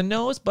great for the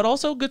nose, but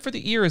also good for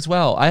the ear as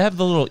well. I have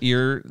the little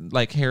ear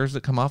like hairs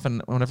that come off,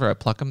 and whenever I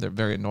pluck them, they're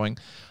very annoying.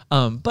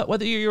 But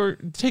whether you're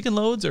taking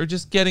loads or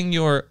just getting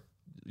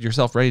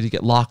yourself ready to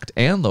get locked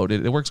and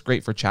loaded, it works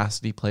great for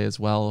chastity play as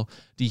well.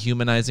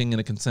 Dehumanizing in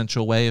a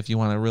consensual way if you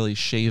want to really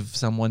shave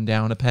someone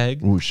down a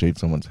peg. Ooh, shave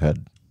someone's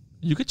head.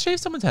 You could shave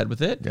someone's head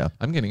with it. Yeah.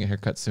 I'm getting a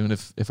haircut soon.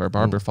 If our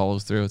barber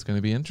follows through, it's going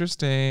to be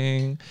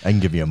interesting. I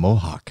can give you a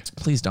mohawk.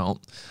 Please don't.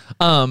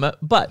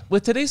 But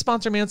with today's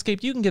sponsor,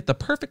 Manscaped, you can get the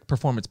perfect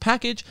performance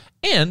package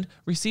and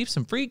receive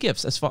some free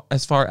gifts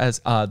as far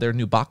as their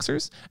new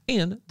boxers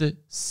and the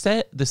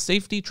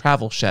safety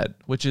travel shed,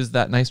 which is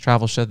that nice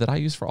travel shed that I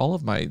use for all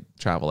of my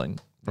traveling,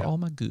 for all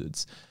my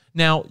goods.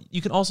 Now,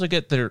 you can also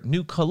get their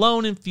new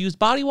cologne-infused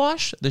body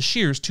wash, the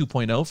Shears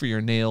 2.0 for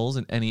your nails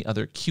and any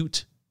other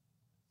cuticles.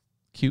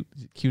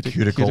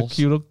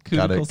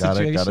 Got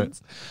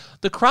it.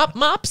 The crop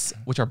mops,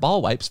 which are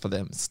ball wipes for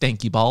them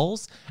stanky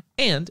balls,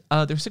 and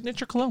their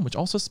signature cologne, which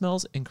also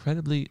smells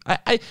incredibly.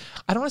 I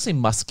don't want to say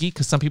musky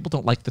because some people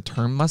don't like the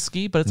term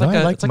musky, but it's I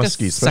like like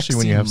musky, especially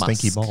when you have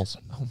stinky balls.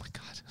 Oh my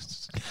God.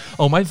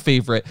 Oh, my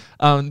favorite.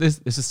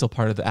 This is still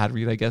part of the ad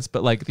read, I guess.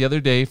 But like the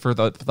other day for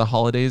the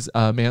holidays,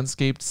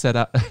 Manscaped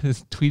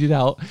tweeted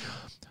out,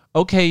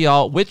 "Okay,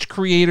 y'all, which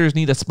creators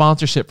need a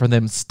sponsorship for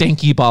them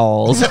stanky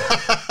balls?"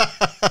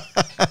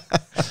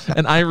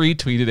 And I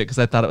retweeted it because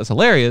I thought it was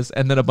hilarious.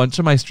 And then a bunch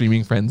of my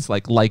streaming friends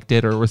liked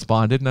it or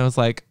responded, and I was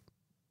like,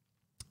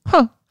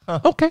 "Huh.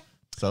 Okay."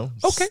 So,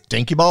 okay.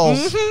 Stinky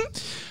balls.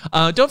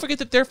 Mm-hmm. Don't forget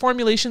that their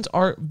formulations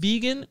are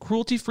vegan,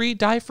 cruelty-free,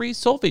 dye-free,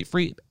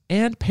 sulfate-free,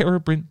 and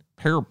paraben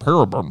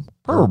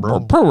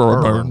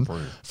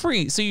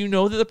free. So you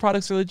know that the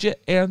products are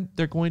legit and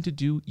they're going to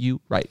do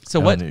you right. So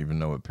I don't even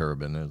know what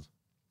paraben is.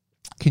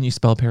 Can you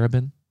spell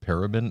paraben?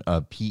 Paraben?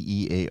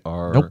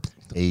 P-E-A-R. Nope.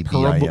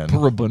 A-B-I-N.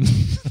 Paraben.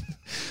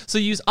 So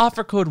use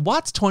offer code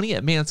WATTS20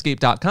 at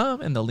manscaped.com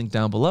and the link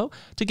down below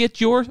to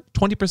get your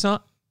 20%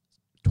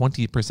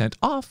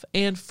 off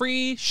and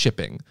free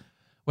shipping.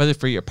 Whether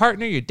for your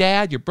partner, your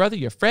dad, your brother,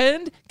 your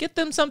friend, get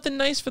them something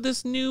nice for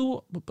this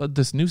new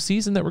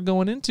season that we're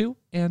going into,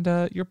 and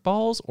your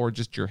balls or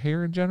just your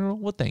hair in general.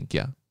 Well, thank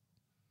you.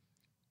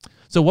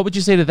 So, what would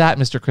you say to that,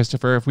 Mr.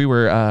 Christopher, if we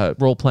were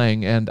role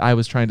playing and I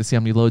was trying to see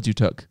how many loads you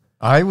took?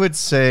 I would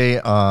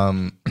say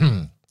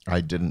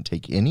I didn't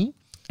take any.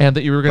 And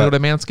that you were going to go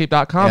to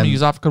manscaped.com and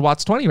use offer code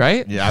WATTS20,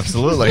 right? Yeah,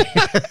 absolutely.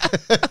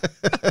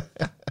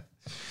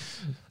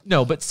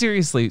 No, but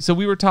seriously, so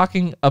we were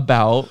talking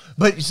about...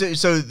 But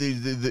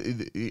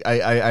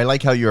I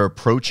like how you're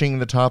approaching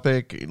the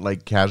topic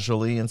like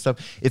casually and stuff.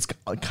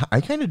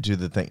 I kind of do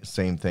the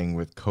same thing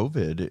with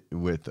COVID,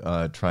 with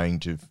trying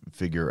to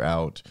figure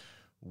out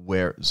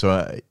where...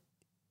 So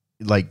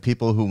like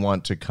people who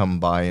want to come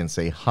by and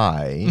say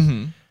hi...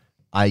 Mm-hmm.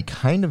 I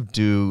kind of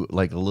do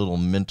like a little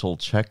mental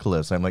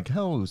checklist. I'm like,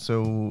 oh,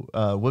 so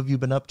what have you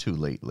been up to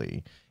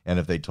lately? And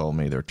if they told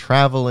me they're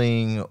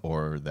traveling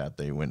or that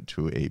they went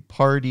to a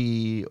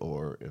party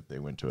or if they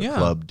went to a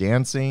club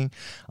dancing,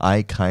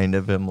 I kind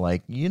of am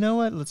like, you know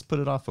what? Let's put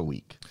it off a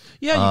week.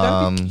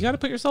 Yeah, you got to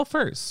put yourself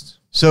first.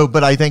 So,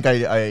 but I think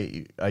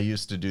I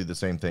used to do the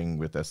same thing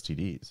with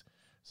STDs.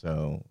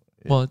 So...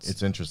 Well,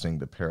 it's interesting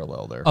the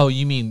parallel there. Oh,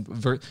 you mean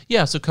so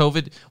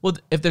COVID. Well,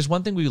 if there's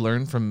one thing we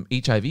learned from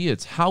HIV,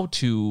 it's how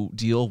to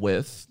deal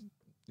with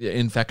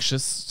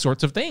infectious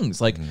sorts of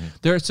things. Like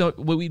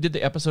when we did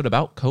the episode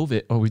about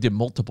COVID, or we did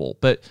multiple,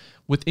 but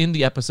within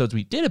the episodes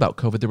we did about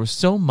COVID, there was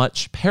so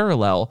much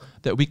parallel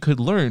that we could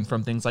learn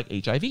from things like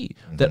HIV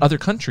that other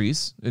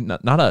countries,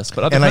 not us,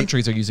 but other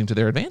countries are using to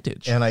their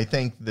advantage. And I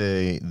think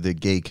the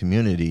gay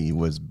community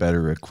was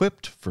better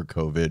equipped for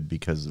COVID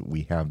because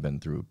we have been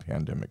through a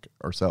pandemic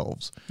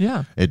ourselves.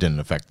 Yeah. It didn't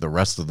affect the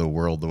rest of the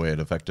world the way it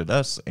affected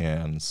us.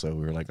 And so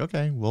we were like,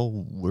 okay,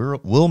 we'll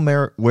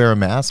wear a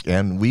mask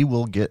and we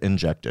will get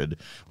injected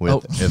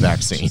with a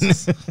vaccine.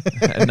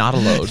 And not a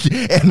load.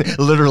 And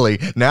literally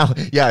now,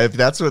 if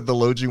that's what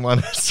the load you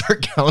want to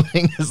start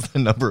counting is the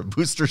number of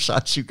booster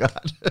shots you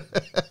got.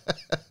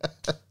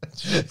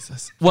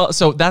 Jesus. Well,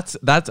 so that's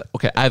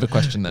okay. I have a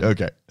question then.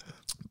 Okay.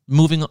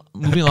 Moving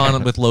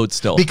on with load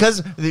still.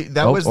 Because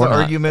that was the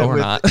argument with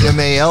not.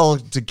 MAL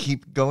to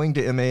keep going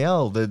to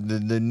MAL.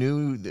 The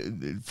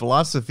new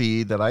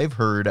philosophy that I've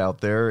heard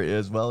out there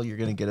is, well, you're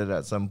going to get it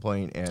at some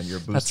point and your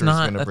booster is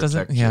going to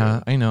protect you.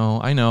 Yeah, I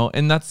know.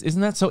 And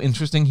isn't that so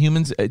interesting?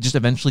 Humans just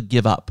eventually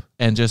give up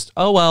and just,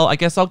 oh, well, I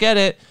guess I'll get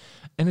it.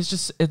 And it's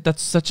just,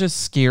 that's such a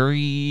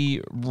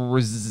scary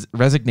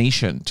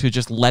resignation to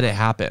just let it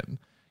happen.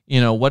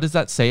 What does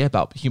that say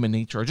about human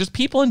nature or just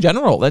people in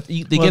general? That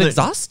they get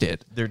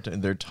exhausted.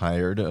 They're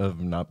tired of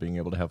not being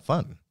able to have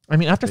fun. I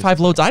mean, after 5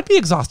 loads, I'd be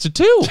exhausted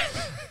too.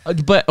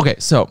 But okay,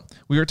 so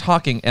we were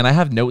talking, and I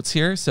have notes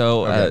here.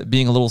 So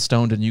being a little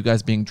stoned and you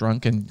guys being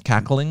drunk and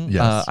cackling,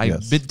 I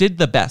did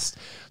the best.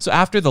 So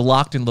after the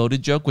locked and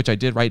loaded joke, which I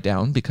did write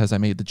down because I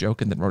made the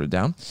joke and then wrote it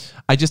down,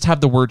 I just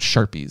have the word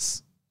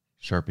Sharpies.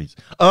 Sharpies.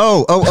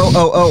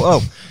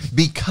 Oh.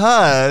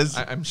 Because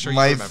I'm sure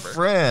my remember.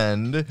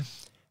 Friend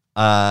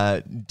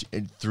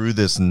threw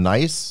this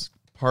nice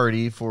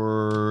party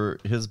for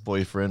his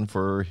boyfriend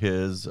for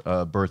his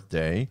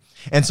birthday.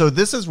 And so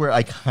this is where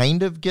I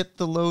kind of get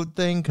the load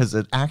thing because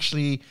it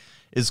actually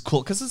is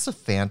cool because it's a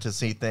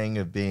fantasy thing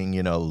of being,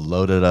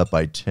 loaded up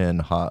by 10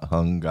 hot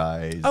hung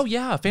guys. Oh,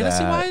 yeah.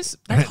 Fantasy-wise,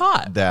 that's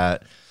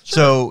hot.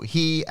 So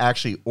he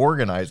actually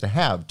organized to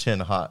have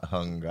 10 hot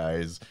hung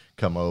guys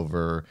come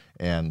over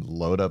and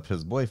load up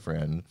his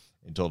boyfriend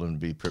and told him to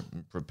be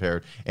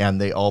prepared. And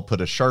they all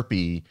put a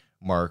Sharpie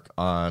mark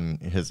on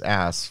his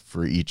ass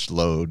for each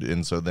load.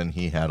 And so then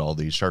he had all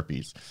these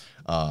Sharpies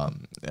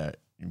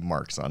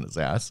marks on his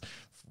ass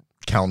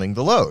counting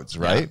the loads,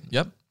 right? Yeah.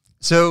 Yep.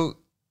 So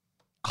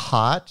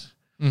hot.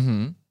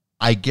 Mm-hmm.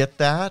 I get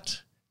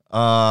that.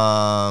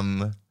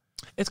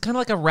 It's kind of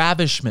like a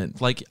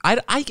ravishment. Like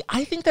I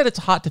think that it's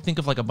hot to think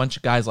of like a bunch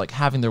of guys like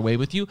having their way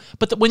with you.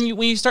 But when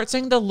you start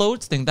saying the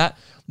loads thing,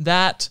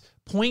 that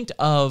point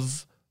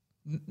of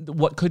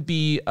what could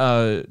be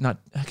not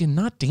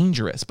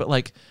dangerous, but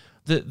like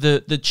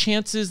the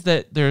chances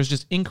that there's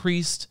just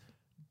increased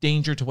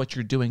danger to what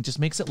you're doing just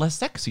makes it less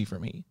sexy for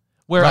me.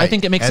 Where I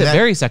think it makes it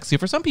very sexy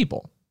for some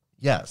people.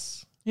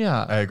 Yes.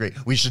 Yeah. I agree.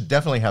 We should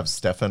definitely have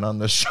Stefan on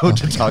the show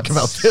to talk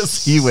about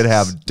this. He would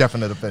have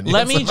definite opinions.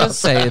 Let me just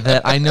say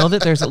that I know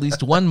that there's at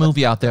least one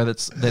movie out there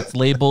that's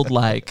labeled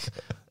like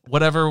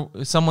whatever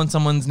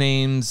someone's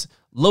name's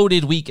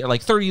loaded week,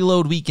 like 30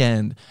 load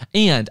weekend.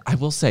 And I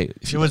will say,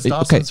 it was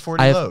Dawson's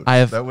 40 loads.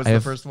 That was the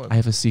first one. I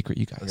have a secret,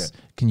 you guys.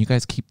 Okay. Can you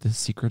guys keep this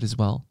secret as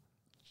well?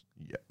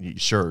 Yeah,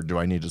 sure. Do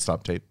I need to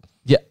stop tape?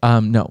 Yeah.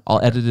 No,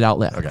 I'll edit it out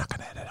later. Okay. I'm not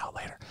going to edit it out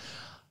later.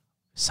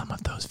 Some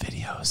of those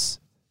videos,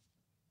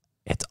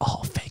 it's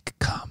all fake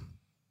cum.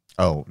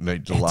 Oh,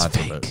 lots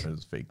of it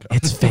is fake cum.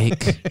 It's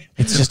fake.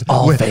 It's just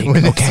all fake,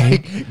 okay?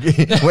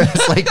 When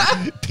it's like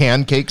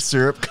pancake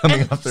syrup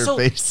coming off their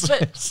face.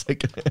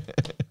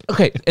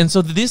 Okay, and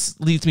so this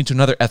leads me to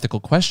another ethical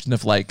question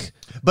of like...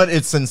 But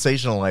it's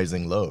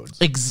sensationalizing loads.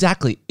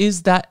 Exactly.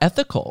 Is that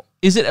ethical?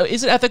 Is it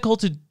ethical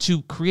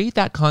to create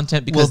that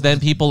content because then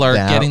people are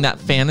getting that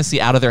fantasy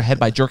out of their head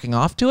by jerking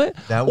off to it?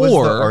 That was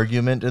the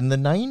argument in the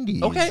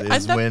 90s.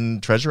 Okay, when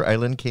Treasure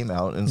Island came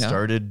out and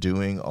started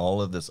doing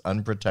all of this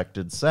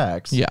unprotected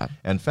sex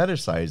and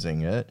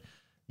fetishizing it.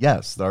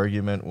 Yes, the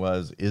argument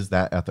was, is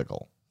that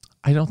ethical?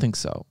 I don't think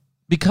so.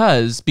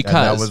 Because and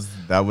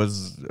that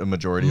was a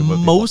majority of what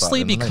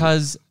mostly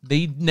because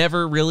they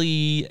never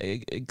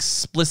really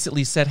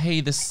explicitly said, hey,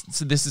 this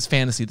is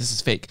fantasy, this is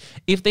fake.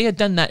 If they had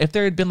done that, if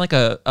there had been like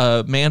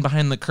a man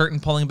behind the curtain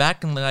pulling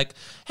back and like,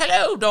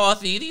 hello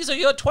Dorothy, these are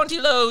your 20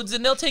 loads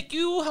and they'll take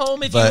you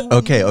home if you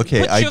put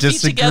your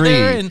feet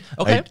together.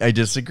 I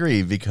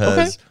disagree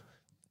because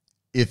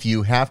if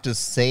you have to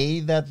say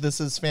that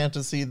this is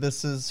fantasy,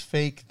 this is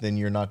fake, then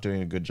you're not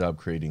doing a good job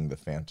creating the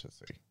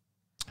fantasy.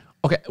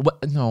 Okay,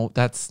 no,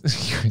 that's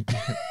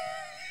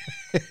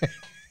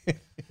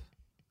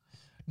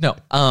no.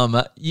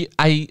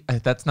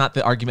 That's not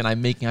the argument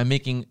I'm making. I'm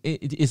making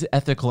is it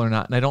ethical or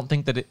not, and I don't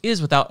think that it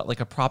is without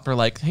like a proper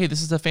like, hey,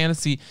 this is a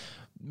fantasy.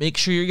 Make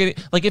sure you're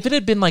getting like if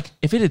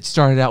it had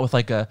started out with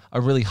like a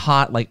really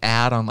hot like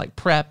ad on like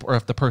PrEP, or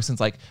if the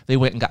person's like they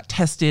went and got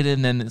tested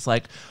and then it's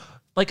like,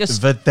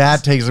 But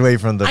that takes away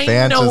from the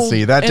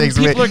fantasy. That and takes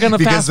away. People are going to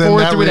fast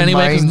forward through it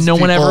anyway because no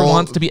one ever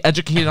wants to be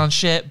educated on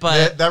shit.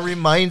 But that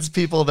reminds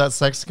people that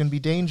sex can be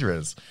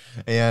dangerous,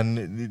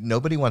 and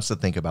nobody wants to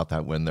think about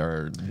that when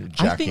they're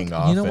jacking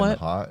off and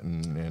hot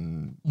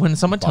and when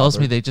someone tells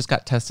me they just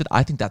got tested,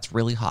 I think that's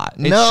really hot.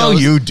 You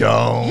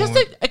don't. Yes,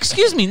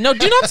 excuse me. No,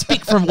 do not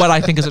speak for what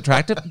I think is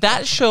attractive.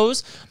 That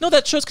shows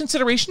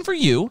consideration for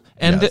you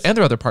and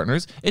their other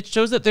partners. It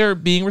shows that they're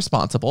being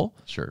responsible.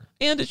 Sure.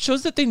 And it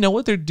shows that they know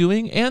what they're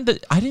doing and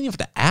that I didn't even have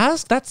to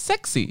ask. That's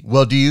sexy.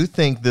 Well, do you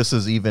think this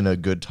is even a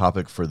good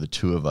topic for the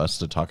two of us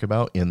to talk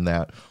about, in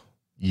that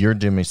you're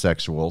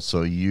demisexual,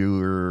 so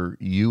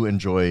you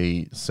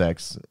enjoy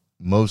sex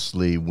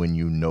mostly when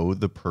you know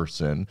the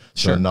person.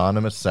 Sure. So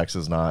anonymous sex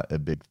is not a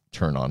big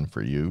turn on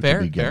for you to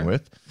begin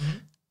with. Mm-hmm.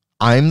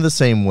 I'm the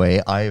same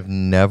way. I have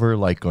never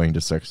liked going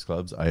to sex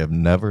clubs. I have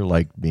never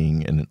liked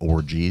being in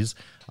orgies.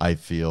 I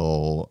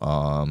feel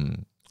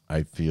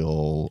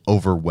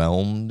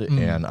overwhelmed,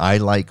 and I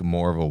like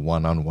more of a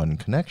one-on-one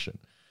connection.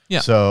 Yeah.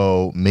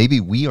 So maybe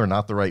we are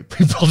not the right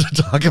people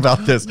to talk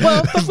about this.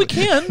 Well, but we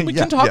can. We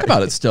can talk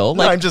about it still.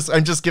 No, I'm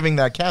just giving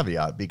that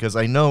caveat because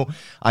I know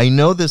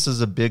this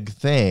is a big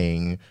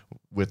thing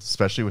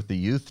especially with the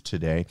youth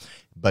today.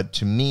 But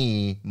to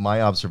me,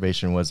 my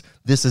observation was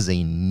this is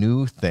a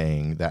new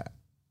thing that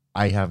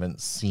I haven't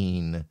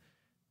seen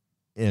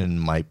in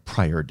my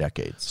prior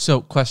decades.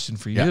 So, question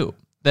for you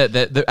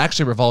that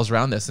actually revolves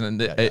around this,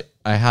 and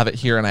I have it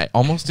here, and I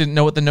almost didn't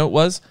know what the note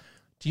was.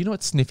 Do you know what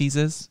sniffies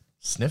is?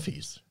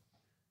 Sniffies.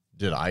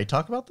 Did I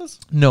talk about this?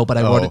 No, but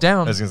I wrote it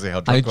down. I was going to say, how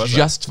drunk was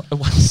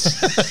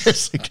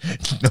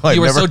I?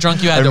 You were so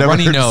drunk you had the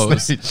runny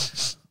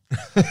nose.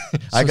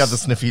 I got the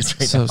sniffies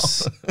right now.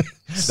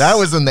 That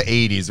was in the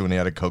 80s when we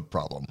had a Coke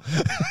problem.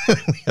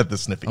 We had the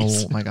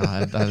sniffies. Oh my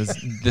God.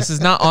 This is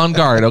not On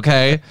Guard,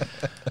 okay?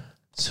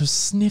 So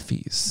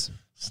Sniffies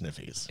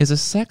is a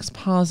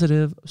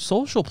sex-positive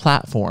social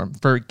platform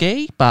for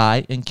gay,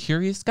 bi, and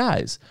curious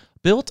guys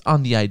built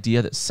on the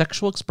idea that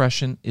sexual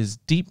expression is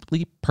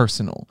deeply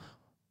personal.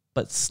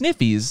 But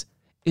Sniffies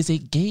is a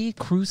gay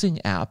cruising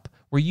app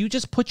where you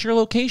just put your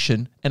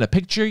location and a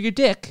picture of your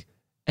dick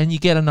and you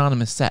get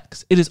anonymous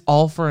sex. It is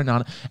all for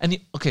anonymous.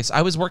 So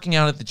I was working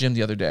out at the gym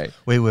the other day.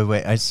 Wait.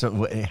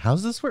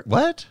 How's this work?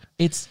 What?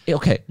 It's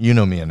okay. You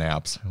know me in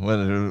apps.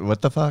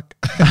 What the fuck?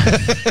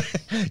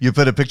 You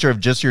put a picture of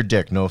just your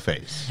dick, no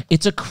face.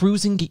 It's a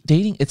cruising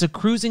dating. It's a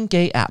cruising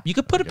gay app. You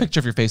could put a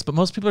picture of your face, but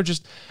most people are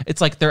just.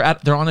 It's like they're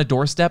on a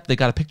doorstep. They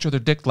got a picture of their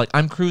dick. Like,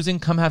 I'm cruising.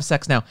 Come have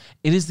sex now.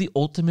 It is the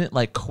ultimate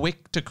like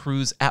quick to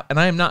cruise app. And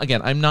I am not.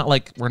 Again, I'm not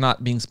like we're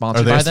not being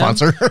sponsored by them. Are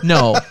they a sponsor?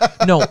 No.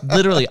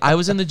 Literally, I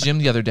was in the gym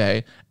the other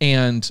day,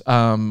 and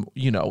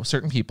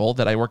certain people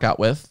that I work out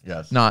with.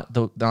 Yes. Not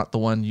the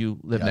one you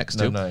live next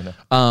to.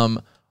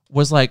 No.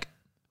 Was like,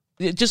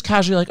 just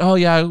casually like, oh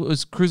yeah, I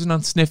was cruising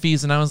on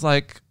Sniffies, and I was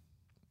like,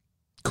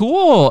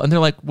 cool. And they're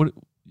like, what?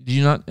 Do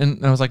you not?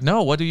 And I was like,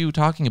 no. What are you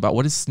talking about?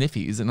 What is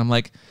Sniffies? And I'm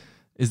like,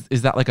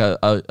 is that like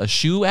a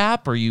shoe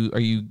app? Are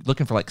you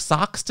looking for like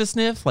socks to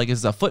sniff? Like,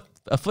 is it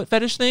a foot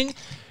fetish thing?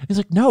 And he's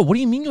like, no. What do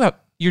you mean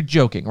you're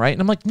joking, right?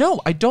 And I'm like,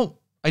 no, I don't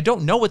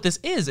know what this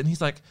is. And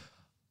he's like,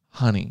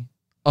 honey,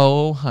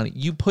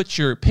 you put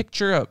your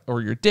picture up,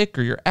 or your dick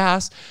or your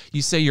ass,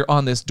 you say you're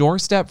on this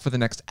doorstep for the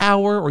next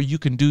hour, or you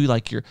can do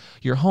like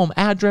your home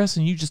address,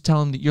 and you just tell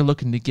them that you're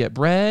looking to get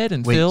bread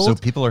and filled. So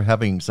people are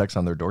having sex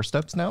on their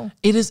doorsteps now?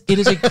 It is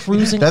a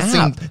cruising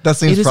app. That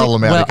seems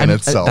problematic in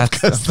itself.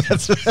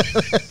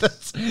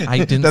 I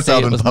didn't that's say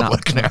out it in was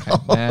public not.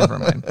 now. Never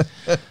mind.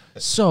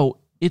 So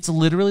it's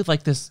literally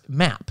like this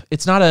map.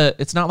 It's not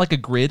like a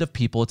grid of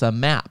people. It's a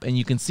map, and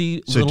you can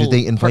see. So do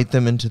they invite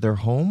them into their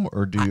home,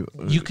 or do you?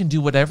 You can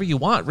do whatever you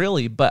want,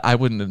 really. But I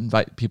wouldn't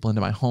invite people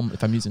into my home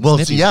if I'm using.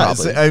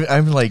 Sniffies,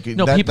 I'm like,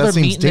 no. People that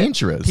seems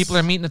dangerous. People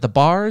are meeting at the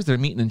bars. They're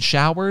meeting in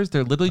showers.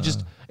 They're literally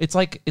just. It's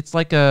like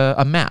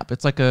a map.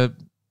 It's like a.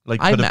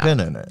 Like put a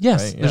pin in it.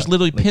 Yes, right? There's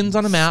literally pins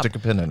on a map. Stick a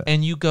pin in it,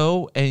 and you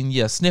go and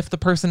you sniff the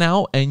person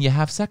out, and you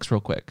have sex real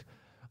quick.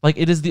 Like,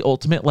 it is the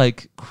ultimate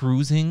like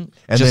cruising.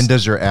 And then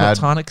does your ad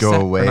go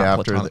away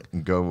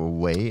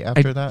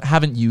after that? I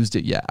haven't used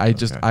it yet.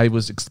 I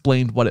was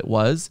explained what it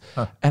was,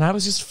 and I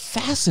was just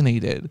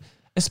fascinated.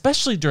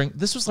 Especially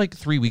this was like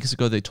 3 weeks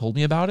ago. They told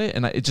me about it,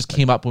 and it just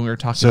came up when we were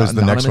talking. So is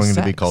the next one going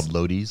to be called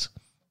Lodies?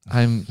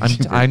 I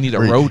need a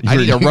road. I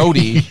need a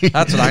roadie.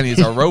 That's what I need. Is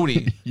a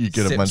roadie. You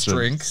get a bunch of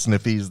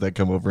sniffies that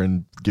come over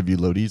and give you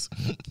Lodies.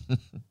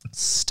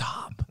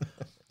 Stop.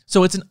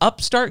 So it's an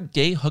upstart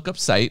gay hookup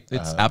site.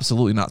 It's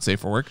absolutely not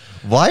safe for work.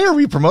 Why are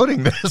we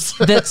promoting this?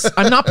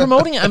 I'm not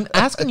promoting it. I'm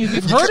asking you if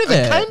you've heard of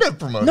it. Kind of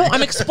promoting. No,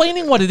 I'm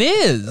explaining what it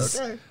is.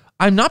 Okay.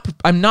 I'm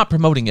not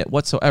promoting it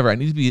whatsoever. I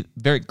need to be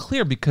very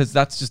clear because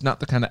that's just not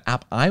the kind of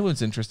app I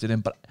was interested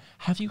in. But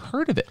have you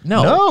heard of it?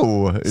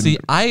 No. See,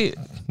 I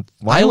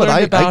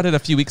learned about it a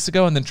few weeks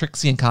ago, and then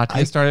Trixie and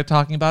Katya started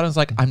talking about it. I was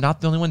like, I'm not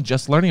the only one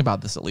just learning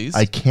about this. At least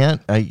I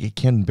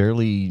can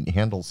barely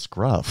handle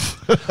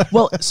scruff.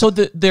 Well, so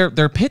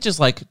their pitch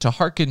is like to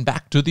harken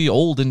back to the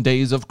olden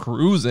days of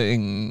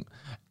cruising.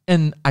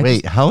 And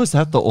Wait, how is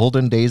that the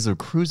olden days of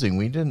cruising?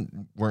 We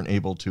weren't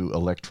able to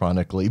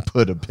electronically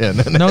put a pin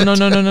in No. it.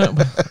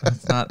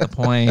 That's not the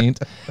point.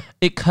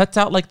 It cuts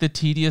out like the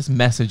tedious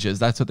messages.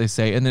 That's what they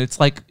say. And it's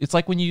like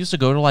when you used to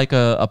go to like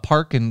a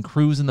park and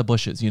cruise in the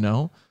bushes, you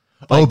know?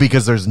 Like,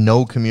 because there's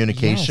no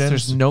communication. Yes,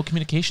 there's no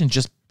communication,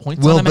 just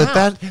points well, on the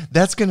map. but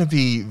that's going to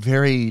be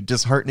very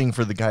disheartening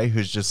for the guy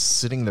who's just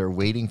sitting there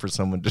waiting for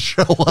someone to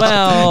show up,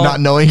 Well, not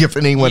knowing if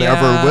anyone yeah.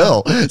 ever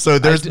will. So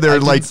they're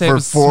didn't like say it for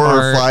was 4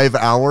 smart. or 5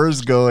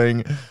 hours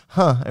going,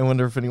 I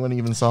wonder if anyone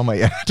even saw my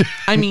ad.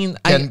 I mean,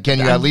 can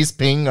you at least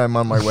ping I'm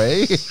on my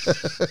way?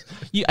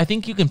 I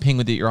think you can ping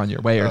with it you're on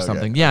your way or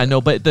something. Yeah,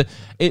 no, but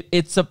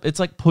it's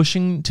like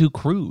pushing to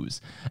cruise,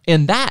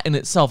 and that in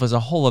itself is a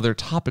whole other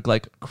topic.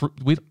 Like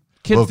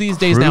kids these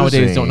days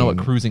nowadays don't know what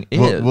cruising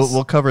is.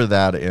 We'll cover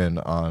that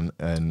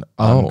on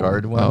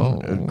guard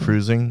one.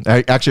 Cruising.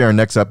 Actually, our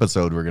next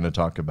episode we're going to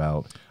talk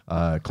about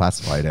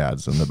classified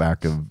ads in the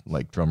back of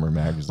like Drummer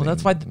magazine. Well,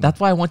 that's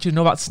why I want you to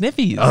know about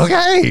Sniffies.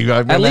 Okay,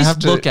 at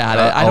least look at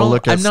it.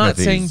 I'm not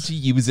Sniffies. saying to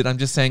use it. I'm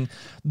just saying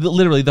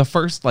literally the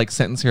first like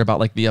sentence here about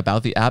like the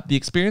app. The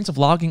experience of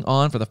logging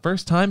on for the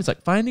first time is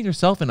like finding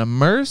yourself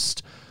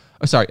immersed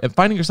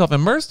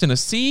in a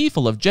sea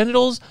full of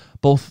genitals,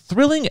 both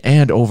thrilling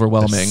and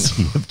overwhelming. A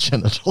sea of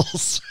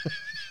genitals.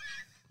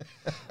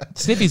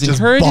 Sniffies Just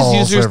encourages balls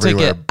users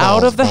everywhere. to get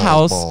out of the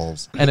house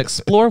Balls. and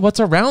explore what's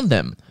around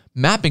them,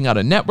 mapping out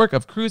a network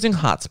of cruising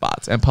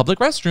hotspots and public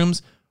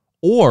restrooms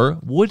or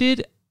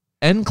wooded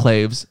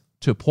enclaves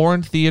to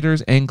porn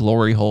theaters and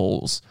glory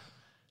holes.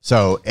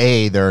 So,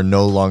 there are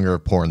no longer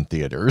porn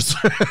theaters.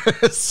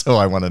 So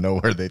I want to know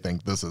where they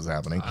think this is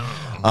happening.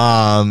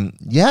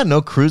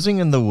 Cruising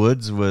in the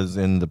woods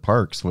in the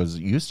parks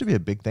used to be a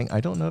big thing.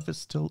 I don't know if it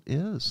still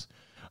is.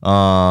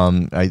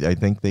 I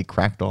think they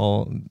cracked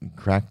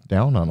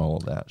down on all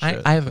of that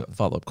shit. I have a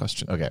follow-up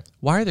question. Okay.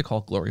 Why are they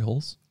called glory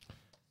holes?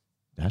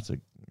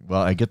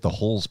 I get the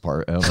holes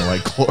part. I don't know why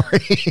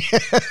Glory.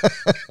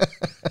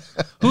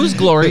 Who's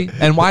Glory,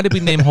 and why did we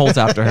name holes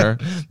after her?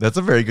 That's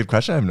a very good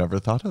question. I've never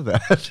thought of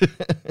that.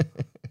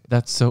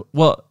 That's so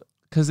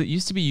because it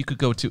used to be you could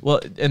go to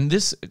and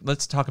this.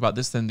 Let's talk about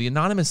this then. The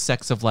anonymous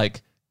sects of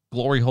like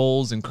glory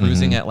holes and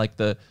cruising at like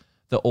the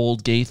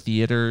old gay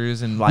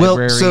theaters and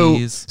libraries.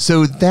 Well,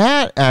 so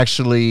that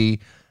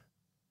actually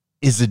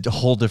is a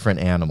whole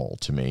different animal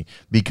to me,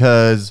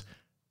 because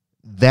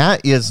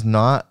that is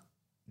not.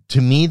 To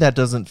me, that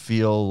doesn't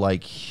feel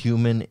like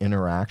human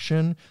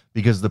interaction,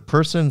 because the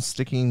person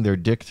sticking their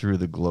dick through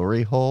the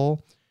glory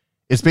hole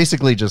is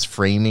basically just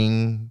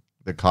framing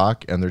the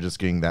cock, and they're just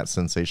getting that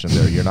sensation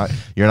there.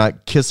 You're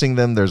not kissing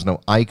them. There's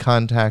no eye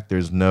contact.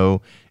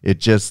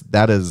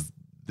 That is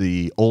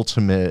the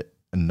ultimate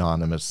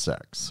anonymous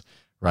sex,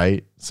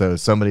 right? So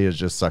somebody is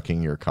just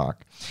sucking your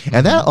cock.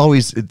 And that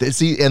always,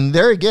 and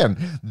there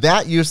again,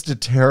 that used to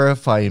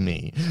terrify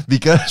me,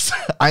 because,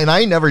 and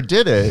I never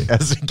did it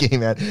as a gay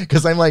man,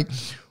 because I'm like,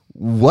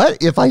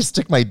 what if I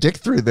stick my dick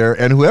through there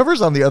and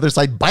whoever's on the other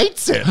side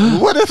bites it?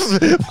 What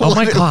if? Oh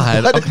my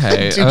God! What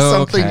Okay, if they do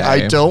something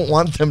I don't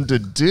want them to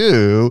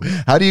do?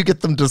 How do you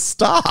get them to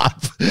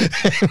stop?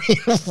 I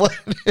mean, what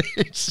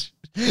is?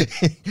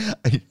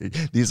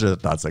 These are the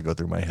thoughts that go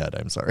through my head.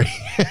 I'm sorry,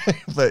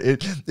 but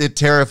it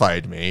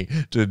terrified me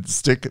to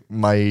stick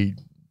my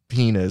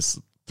penis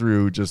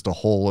through just a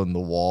hole in the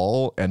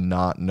wall and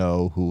not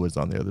know who was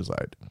on the other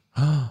side.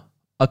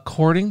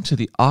 According to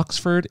the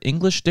Oxford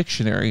English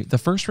Dictionary, the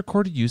first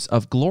recorded use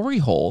of glory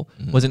hole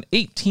was in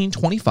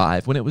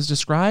 1825, when it was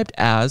described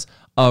as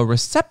a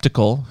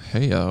receptacle.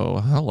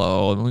 Heyo,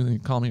 hello,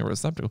 call me a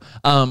receptacle.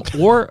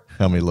 Or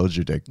how many loads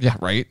you take? Yeah,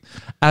 right.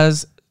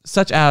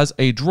 Such as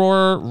a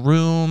drawer,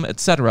 room,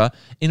 etc.,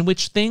 in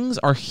which things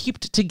are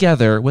heaped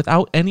together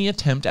without any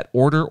attempt at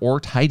order or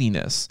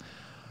tidiness.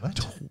 What?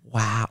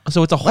 Wow.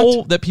 So it's a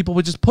hole that people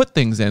would just put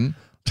things in,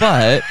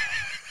 but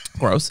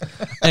gross,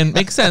 and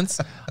makes sense.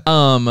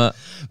 But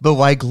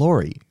why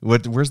glory?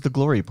 Where's the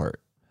glory part?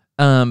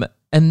 And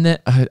then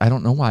I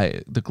don't know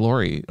why the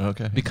glory.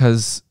 Okay.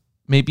 Because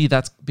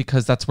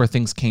that's where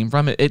things came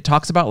from. It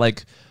talks about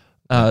like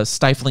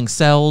stifling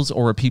cells,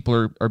 or where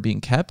people are being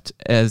kept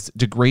as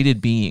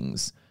degraded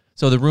beings.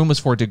 So the room was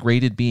for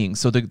degraded beings.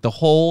 So the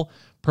hole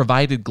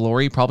provided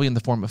glory, probably in the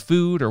form of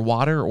food or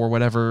water or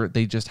whatever.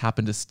 They just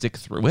happened to stick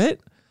through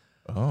it.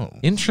 Oh,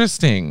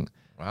 interesting.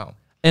 Wow.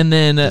 And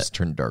then this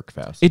turned dark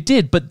fast. It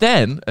did, but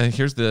then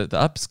here's the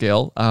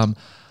upscale.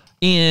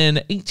 In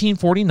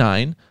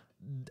 1849,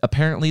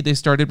 apparently they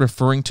started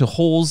referring to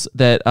holes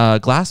that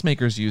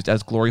glassmakers used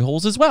as glory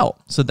holes as well.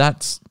 So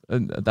that's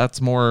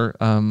more,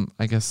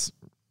 I guess,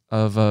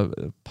 of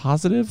a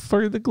positive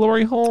for the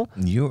glory hole.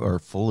 You are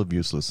full of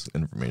useless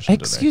information.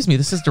 Excuse me,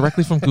 this is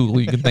directly from Google.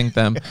 You can thank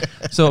them.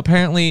 So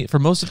apparently, for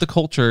most of the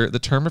culture, the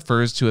term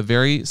refers to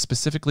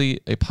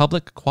a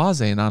public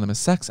quasi-anonymous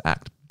sex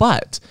act.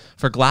 But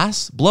for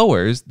glass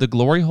blowers, the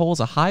glory hole is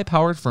a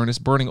high-powered furnace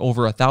burning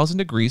over 1,000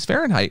 degrees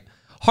Fahrenheit,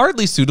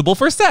 hardly suitable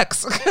for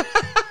sex.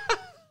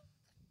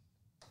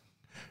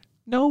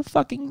 No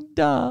fucking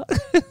duh.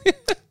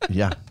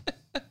 Yeah.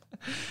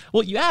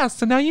 Well, you asked,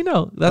 so now you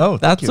know.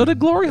 Thank That's you. what a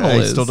glory hole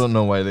is. I still don't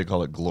know why they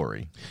call it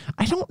glory.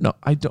 I don't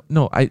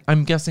know.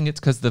 I'm guessing it's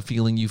because the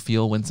feeling you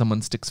feel when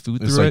someone sticks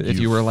food It's through like it. If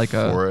you were like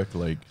euphoric,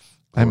 like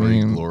I glory,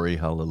 mean- glory,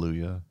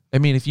 hallelujah. I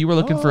mean, if you were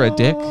looking for a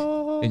dick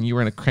and you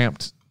were in a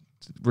cramped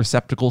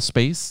receptacle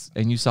space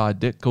and you saw a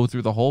dick go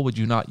through the hole, would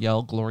you not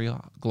yell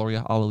Gloria,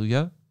 Gloria,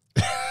 Hallelujah?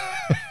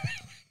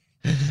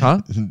 Huh?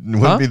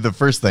 Wouldn't be the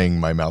first thing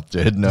my mouth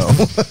did. No.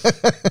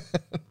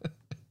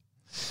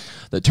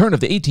 The turn of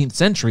the 18th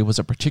century was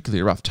a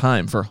particularly rough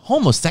time for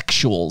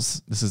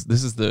homosexuals. This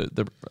is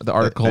the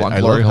article on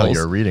I glory love how holes.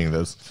 you're reading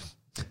this.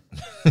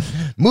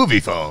 Movie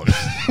phone.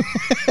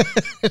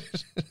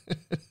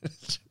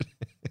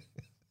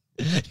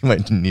 You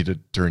might need to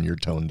turn your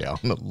tone down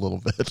a little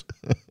bit.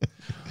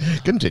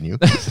 Continue.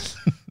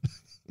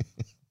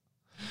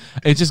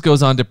 It just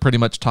goes on to pretty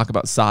much talk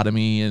about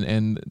sodomy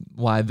and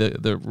why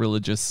the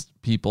religious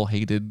people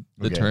hated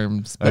the Okay.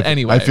 terms. But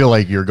I feel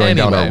like you're going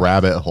down Anyway. a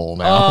rabbit hole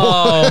now.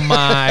 Oh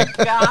my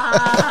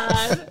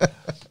God.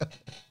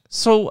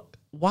 So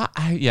why?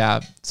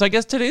 So I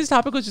guess today's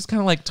topic was just kind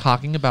of like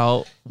talking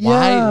about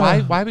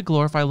why we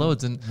glorify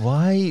loads and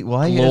Why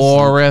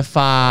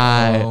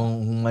glorify. Oh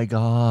my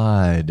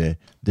God.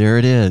 There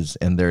it is.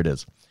 And there it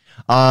is.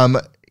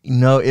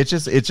 No, it's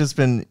just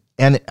been,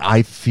 and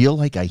I feel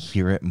like I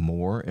hear it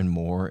more and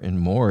more and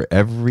more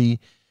every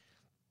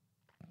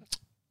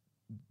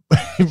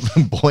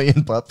boy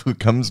and pup who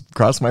comes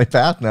across my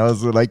path now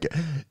is like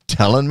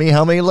telling me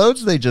how many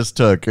loads they just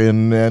took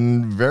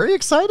and very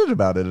excited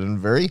about it and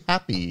very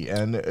happy.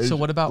 And So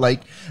what about-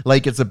 like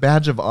it's a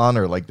badge of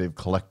honor, like they've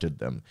collected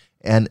them.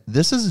 And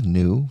this is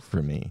new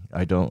for me.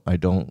 I don't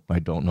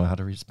know how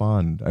to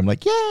respond. I'm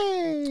like,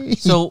 yay.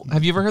 So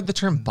have you ever heard the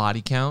term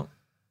body count?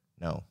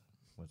 No.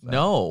 What's that?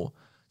 No.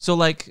 So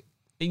like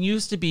it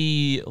used to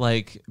be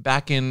like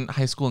back in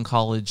high school and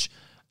college,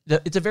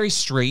 it's a very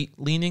straight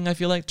leaning, I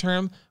feel like,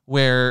 term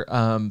where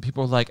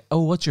people are like,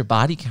 oh, what's your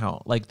body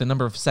count? Like the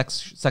number of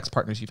sex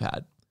partners you've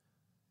had.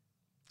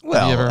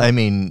 Well, ever- I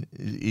mean,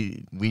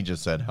 we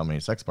just said how many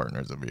sex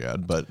partners have you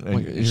had, but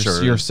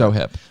You're so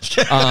hip.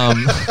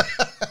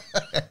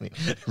 I mean,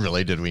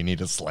 really, did we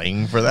need a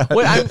slang for that?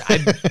 Wait,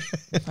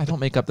 I don't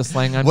make up the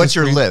slang. What's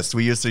your list?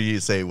 We used to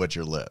say, "What's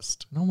your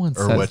list?" No one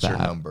or says what's your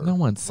that. number? No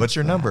one says What's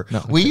your that. number?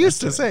 No, we okay,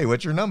 used to say,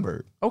 "What's your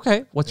number?"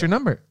 Okay, what's your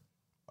number?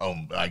 Oh,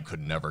 I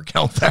could never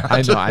count that.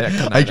 I know, I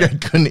couldn't either.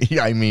 couldn't.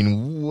 I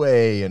mean,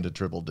 way into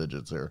triple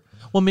digits here.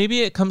 Well,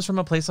 maybe it comes from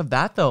a place of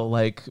that though.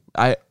 Like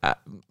I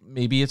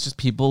maybe it's just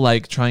people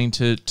like trying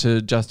to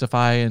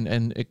justify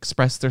and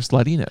express their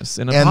sluttiness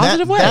in a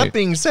positive way. That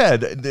being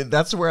said,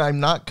 that's where I'm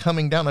not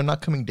coming down. I'm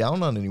not coming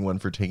down on anyone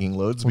for taking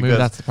loads. Well, maybe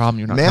that's the problem.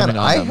 You're not man, coming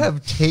on I them.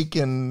 have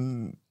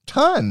taken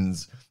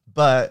tons,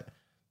 but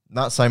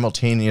not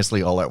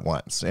simultaneously all at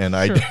once. And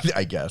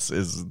I guess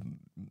it's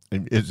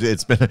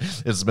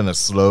been a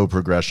slow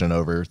progression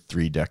over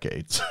 3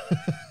 decades.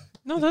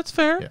 No, that's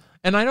fair. Yeah.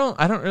 And I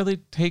don't really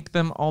take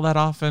them all that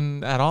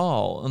often at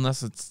all,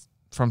 unless it's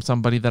from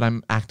somebody that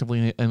I'm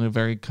actively in a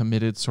very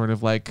committed sort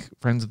of like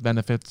friends with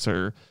benefits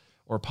or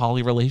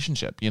poly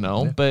relationship, you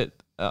know. Yeah. But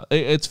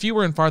it's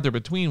fewer and farther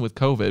between with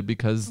COVID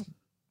because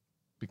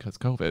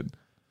COVID.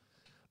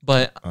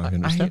 But I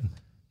understand.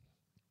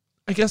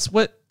 I guess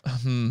what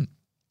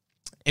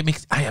it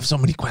makes, I have so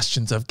many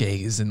questions of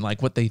gays and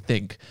like what they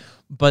think,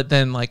 but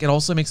then like it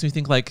also makes me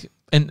think like,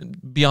 and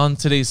beyond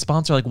today's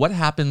sponsor, like what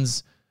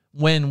happens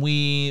when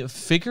we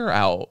figure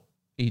out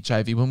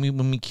HIV, when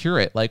we cure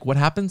it, like what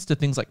happens to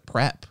things like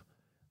PrEP,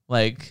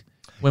 like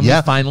when we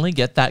finally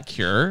get that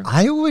cure.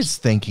 I was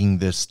thinking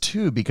this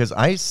too because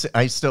I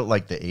still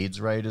like the AIDS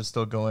right is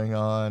still going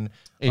on.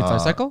 AIDS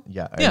life cycle?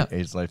 Yeah.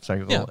 AIDS life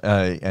cycle. Yeah.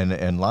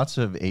 And lots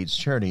of AIDS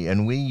charity.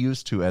 And we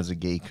used to, as a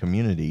gay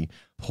community,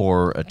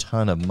 pour a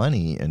ton of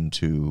money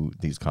into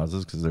these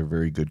causes because they're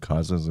very good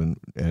causes.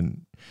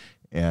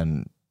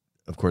 And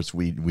of course,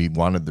 we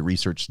wanted the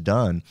research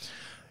done.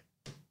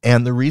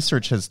 And the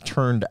research has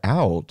turned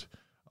out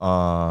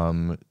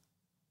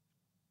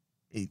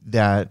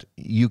that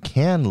you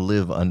can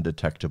live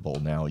undetectable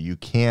now. You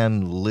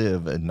can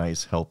live a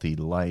nice, healthy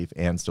life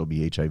and still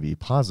be HIV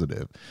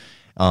positive.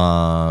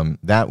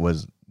 That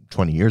was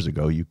 20 years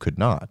ago. You could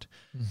not.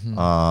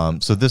 Mm-hmm.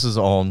 So this is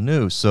all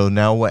new. So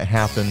now what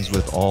happens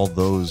with all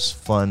those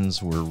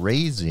funds we're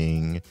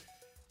raising?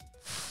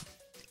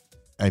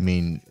 I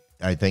mean,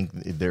 I think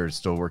they're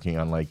still working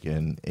on like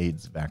an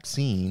AIDS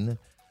vaccine.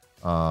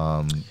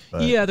 But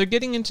Yeah, they're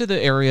getting into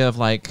the area of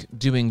like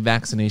doing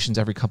vaccinations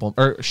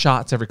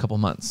shots every couple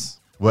months.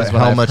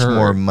 how much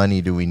more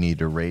money do we need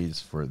to raise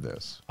for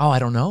this? Oh, I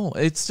don't know.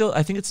 I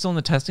think it's still in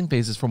the testing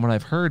phases from what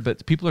I've heard,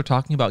 but people are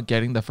talking about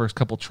getting the first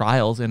couple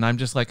trials, and I'm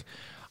just like,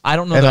 I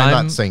don't know. And that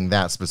I'm not saying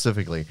that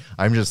specifically.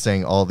 I'm just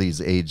saying all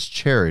these AIDS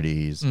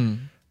charities,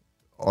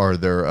 are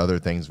there other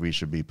things we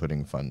should be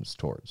putting funds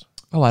towards?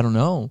 Oh, I don't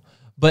know.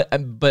 But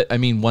I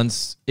mean,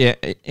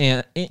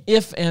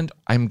 if and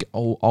I'm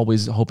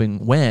always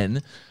hoping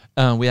when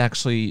we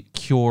actually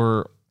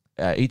cure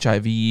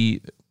HIV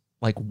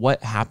like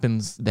what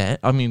happens then?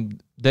 I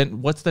mean,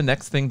 then what's the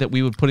next thing that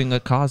we would putting a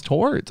cause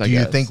towards? Do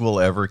you think we'll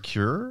ever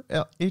cure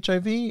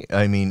HIV?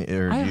 I mean,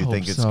 or do you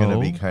think it's going to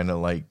be kind of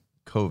like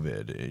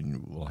COVID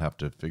and we'll have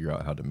to figure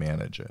out how to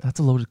manage it? That's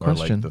a loaded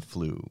question. Or like the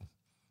flu.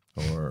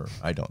 Or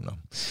I don't know.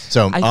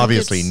 So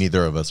obviously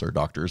neither of us are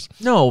doctors.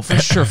 No, for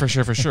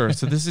sure.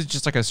 So this is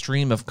just like a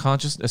stream of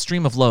a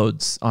stream of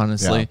loads,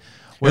 honestly.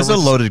 Yeah. It's a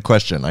loaded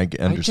question. I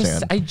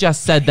understand. I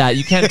just said that.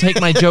 You can't take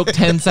my joke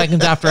 10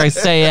 seconds after I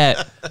say it.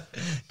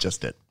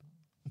 Just it.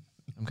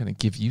 I'm going to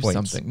give you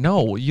something.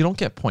 No, you don't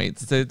get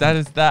points. That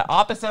is the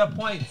opposite of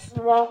points.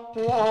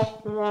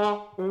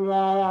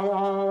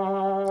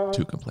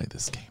 Two can play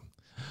this game.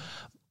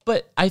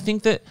 But I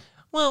think that,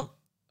 well,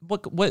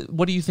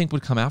 what do you think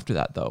would come after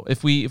that, though?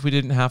 If we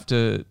didn't have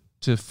to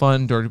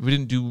fund, or we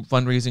didn't do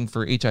fundraising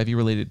for HIV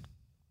related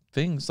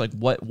things, like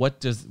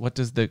what does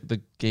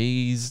the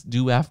gays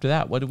do after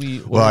that? I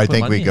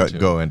think we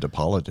go into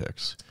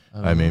politics.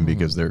 I mean,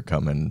 because they're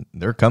coming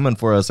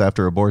for us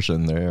after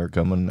abortion. They're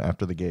coming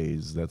after the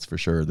gays. That's for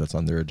sure. That's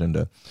on their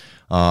agenda.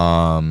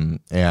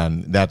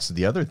 And that's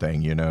the other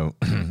thing,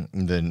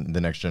 the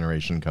next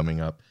generation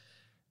coming up,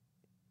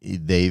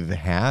 they've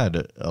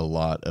had a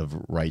lot of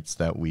rights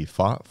that we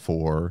fought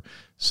for.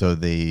 So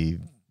they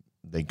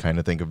kind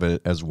of think of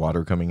it as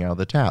water coming out of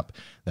the tap,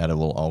 that it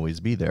will always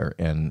be there.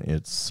 And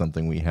it's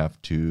something we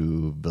have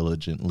to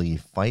diligently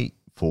fight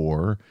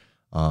for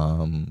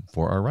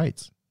our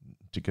rights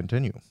to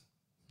continue.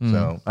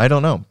 So I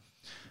don't know,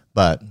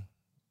 but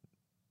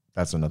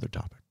that's another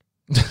topic.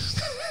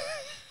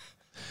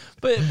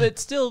 but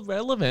still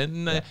relevant.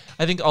 And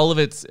I think all of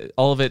it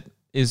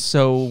is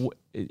so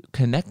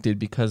connected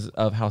because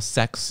of how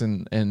sex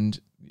and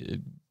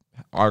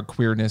our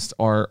queerness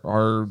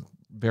are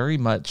very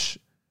much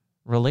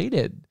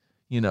related.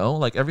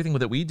 Like everything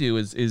that we do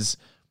is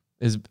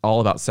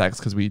all about sex,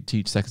 because we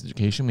teach sex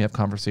education, we have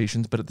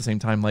conversations, but at the same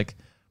time, like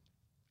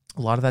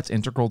a lot of that's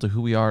integral to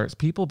who we are as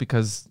people,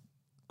 because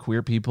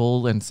queer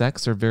people and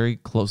sex are very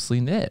closely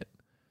knit.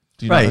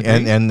 Do you right,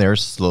 and they're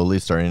slowly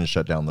starting to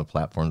shut down the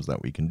platforms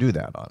that we can do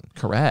that on.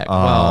 Correct.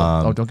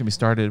 Well, don't get me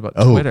started about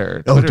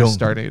Twitter. Twitter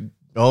started.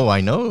 Oh,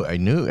 I know. I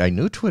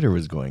knew Twitter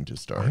was going to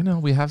start. I know.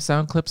 We have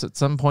sound clips at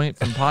some point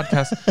from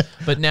podcasts,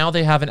 but now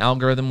they have an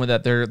algorithm with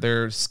that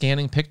they're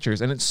scanning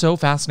pictures, and it's so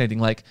fascinating.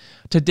 Like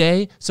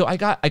today, so I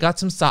got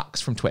some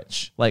socks from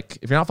Twitch. Like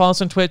if you're not following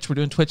us on Twitch, we're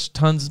doing Twitch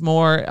tons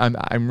more.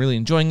 I'm really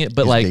enjoying it.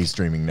 But like day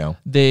streaming now,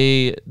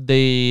 they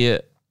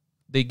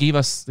gave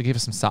us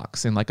some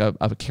socks in like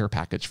a care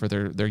package for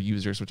their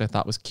users, which I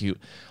thought was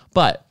cute.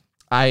 But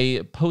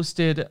I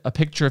posted a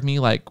picture of me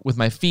like with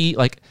my feet,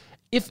 like.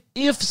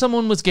 If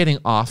someone was getting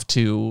off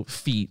to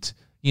feet,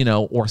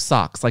 or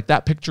socks, like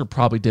that picture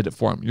probably did it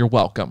for them. You're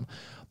welcome.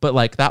 But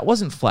like that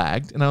wasn't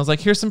flagged. And I was like,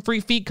 here's some free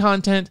feet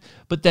content.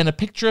 But then a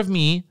picture of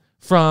me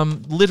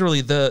from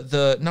literally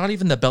the not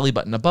even the belly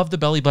button, above the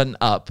belly button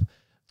up,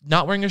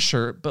 not wearing a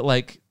shirt, but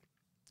like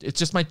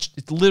it's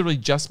literally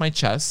just my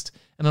chest.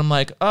 And I'm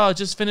like, oh,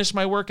 just finished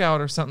my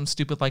workout or something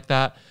stupid like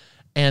that.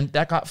 And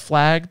that got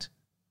flagged.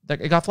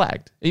 It got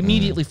flagged.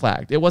 Immediately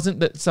flagged. It wasn't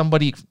that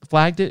somebody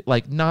flagged it,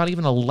 like not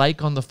even a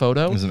like on the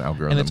photo. It was an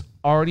algorithm. And it's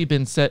already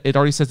been set. It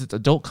already says it's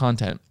adult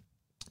content.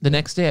 The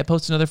next day I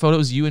post another photo. It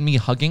was you and me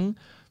hugging,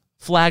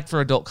 flagged for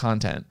adult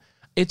content.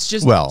 It's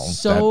just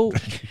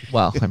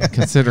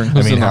considering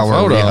who's in the how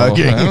photo. Were we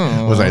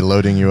hugging? Was I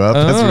loading you up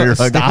as we were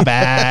hugging? Stop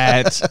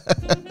it.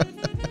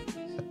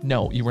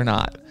 No, you were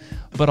not.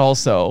 But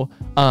also,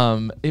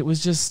 it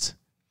was just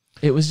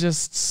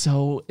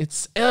so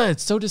it's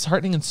so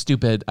disheartening and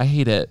stupid. I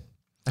hate it.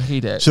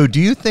 So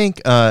do you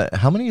think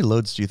how many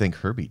loads do you think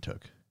Herbie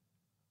took?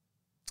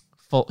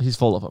 He's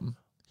full of them.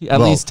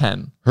 At least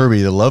 10.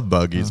 Herbie, the love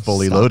bug, he's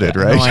fully loaded,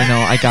 right? No, I know.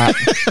 I got.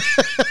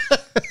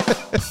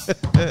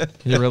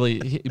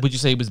 Would you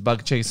say he was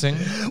bug chasing?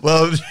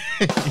 Well,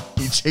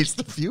 he chased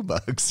a few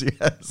bugs,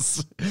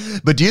 yes.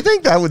 But do you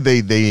think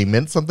that they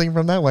meant something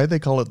from that? Why did they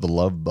call it the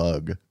love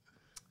bug?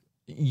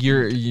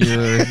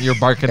 You're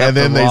barking up and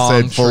then the wrong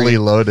they said fully tree.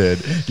 loaded.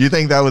 Do you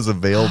think that was a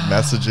veiled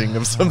messaging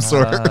of some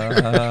sort?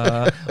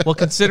 Well,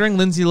 considering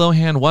Lindsay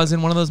Lohan was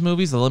in one of those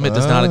movies, the limit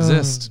does not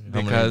exist,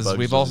 because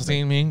we've all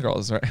seen Mean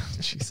Girls, right?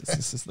 Jesus,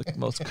 this is the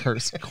most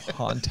cursed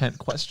content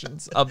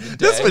questions of the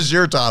day. This was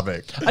your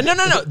topic.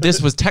 No.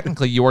 This was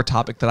technically your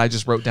topic that I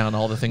just wrote down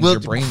all the things your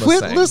brain was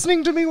saying. Quit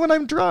listening to me when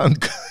I'm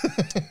drunk.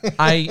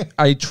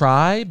 I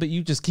try, but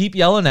you just keep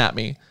yelling at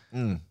me.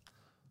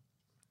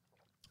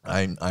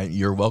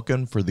 You're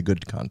welcome for the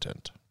good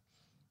content.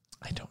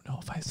 I don't know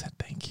if I said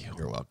thank you.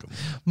 You're welcome.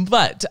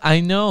 But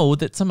I know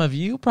that some of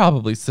you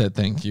probably said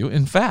thank you.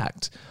 In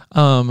fact,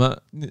 wait,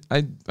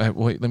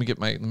 let me get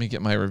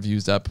my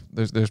reviews up.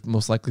 There's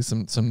most likely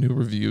some new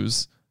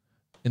reviews.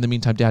 In the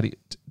meantime, Daddy,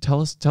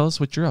 tell us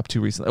what you're up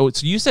to recently. Oh,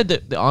 so you said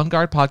that the On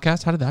Guard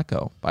podcast, how did that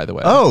go, by the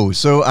way? Oh,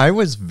 so I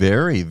was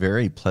very,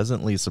 very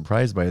pleasantly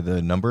surprised by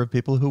the number of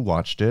people who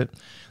watched it,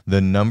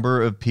 the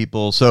number of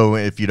people. So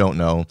if you don't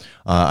know,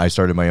 I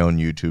started my own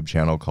YouTube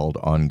channel called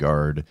On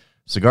Guard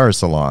Cigar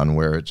Salon,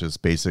 where it's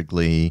just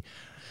basically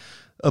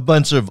a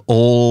bunch of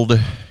old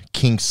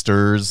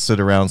kinksters sit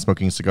around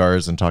smoking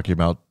cigars and talking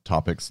about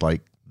topics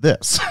like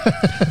this.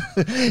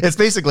 It's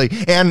basically,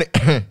 and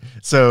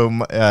so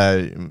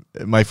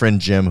my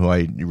friend Jim, who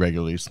I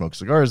regularly smoke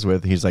cigars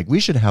with, he's like, we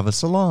should have a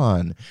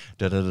salon.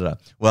 Da, da, da, da.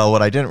 Well,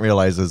 what I didn't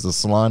realize is the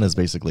salon is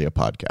basically a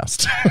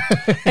podcast.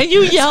 And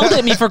you yelled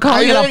at me for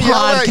calling it a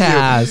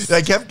podcast.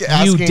 I kept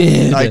asking, you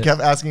did. I kept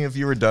asking if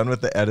you were done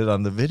with the edit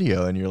on the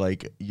video, and you're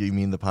like, you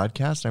mean the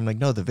podcast? I'm like,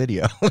 no, the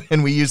video.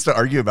 And we used to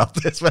argue about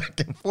this back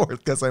and forth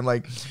because I'm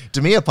like,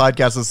 to me, a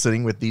podcast is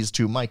sitting with these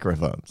two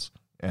microphones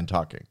and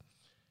talking.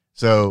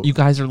 So you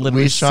guys are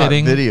literally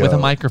sitting with a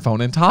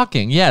microphone and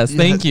talking. Yes,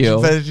 thank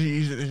you.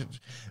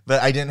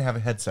 But I didn't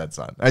have headsets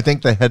on. I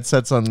think the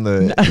headsets on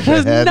the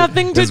has head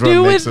nothing to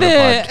do with it.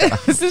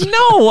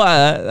 No,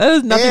 that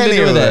has nothing to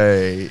do with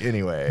it.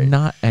 Anyway,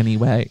 not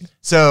anyway.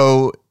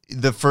 So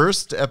the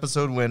first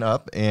episode went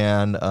up,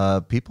 and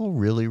people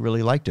really,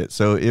 really liked it.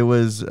 So it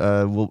was.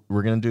 Our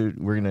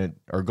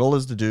goal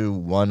is to do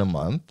one a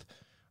month.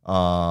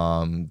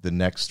 The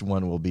next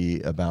one will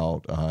be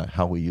about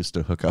how we used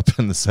to hook up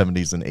in the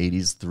 70s and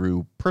 80s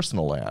through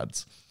personal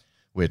ads,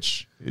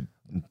 which it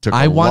took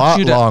a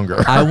lot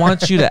longer. I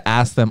want you to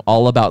ask them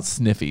all about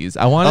sniffies.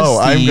 I want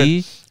to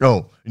see.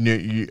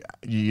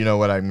 You know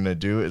what I'm going to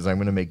do is I'm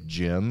going to make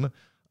Jim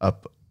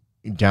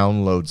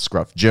download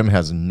Scruff. Jim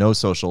has no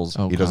socials.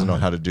 He doesn't know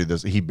how to do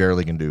this. He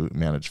barely can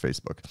manage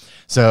Facebook.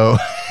 So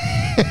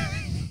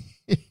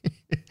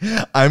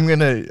I'm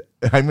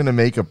gonna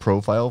make a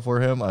profile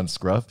for him on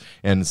Scruff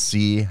and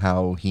see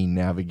how he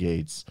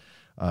navigates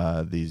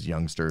these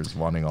youngsters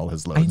wanting all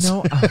his loads. I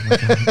know. Oh my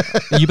God.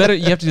 You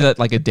have to do that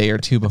like a day or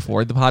two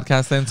before the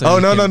podcast then. So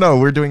no.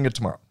 We're doing it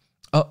tomorrow.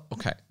 Oh,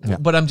 okay. Yeah.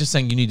 But I'm just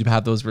saying you need to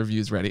have those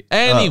reviews ready.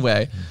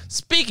 Anyway,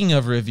 speaking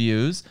of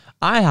reviews,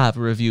 I have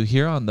a review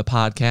here on the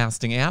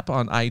podcasting app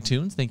on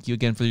iTunes. Thank you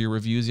again for your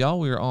reviews, y'all.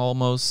 We're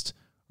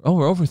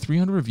over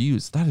 300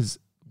 reviews. That is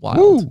wild.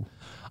 Woo.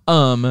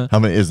 How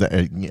many is that?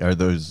 Are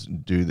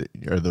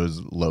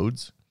those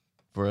loads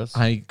for us?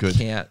 Can't. Good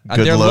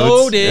They're loads?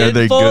 loaded Are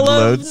they full good of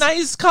loads?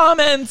 nice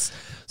comments.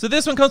 So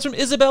this one comes from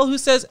Isabel, who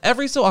says,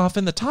 every so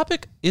often the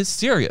topic is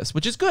serious,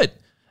 which is good.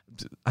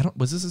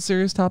 Was this a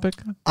serious topic?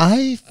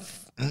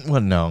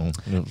 No,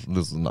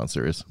 this is not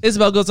serious.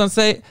 Isabel goes on to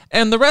say,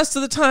 and the rest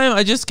of the time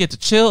I just get to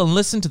chill and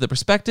listen to the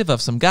perspective of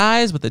some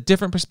guys with a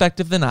different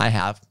perspective than I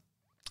have.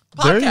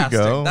 Podcasting. There you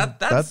go.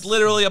 That's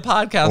literally a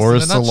podcast or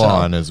in a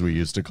salon, as we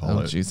used to call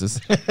it. Jesus.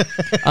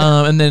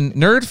 And then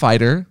Nerd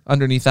Fighter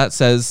underneath that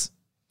says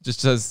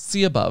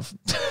see above.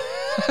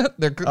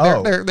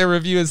 Their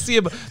review is see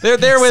above.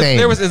 There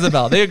was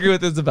Isabel. They agree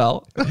with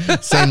Isabel.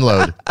 Same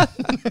load.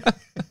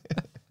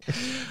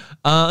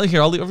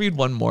 Here, I'll read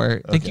one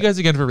more. Thank you guys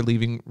again for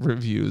leaving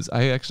reviews.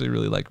 I actually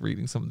really like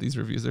reading some of these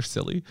reviews. They're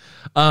silly.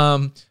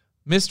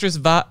 Mistress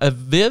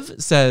Viv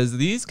says,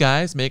 these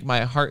guys make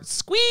my heart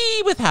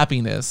squee with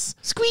happiness.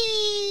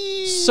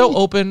 Squee! So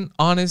open,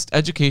 honest,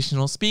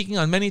 educational, speaking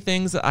on many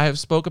things that I have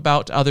spoke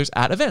about to others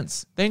at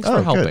events. Thanks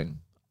for helping. Good.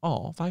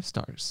 Oh, 5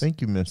 stars.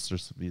 Thank you,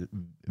 Mistress V.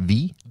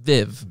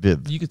 Viv.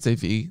 You could say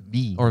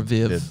V or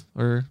Viv.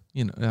 Or,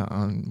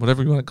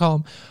 whatever you want to call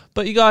them.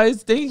 But you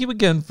guys, thank you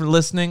again for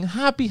listening.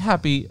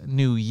 Happy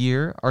New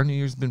Year. Our New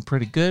Year's been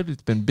pretty good.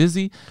 It's been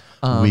busy.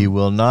 We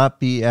will not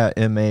be at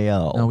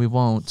MAL. No, we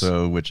won't.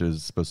 Which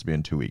is supposed to be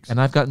in 2 weeks. And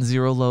I've gotten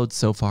 0 loads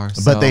so far.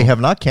 But they have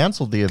not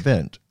canceled the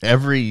event.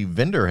 Every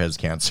vendor has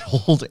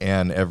canceled,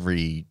 and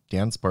every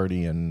dance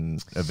party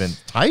and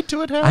event tied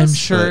to it has. I'm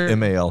sure but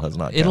MAL has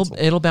not canceled.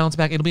 It'll bounce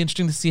back. It'll be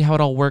interesting to see how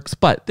it all works.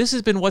 But this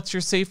has been What's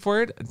Your Safe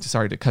Word?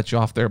 Sorry to cut you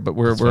off there, but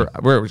we're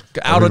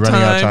out of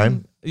time.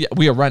 Yeah,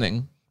 we are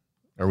running.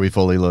 Are we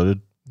fully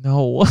loaded?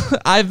 No,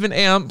 I've been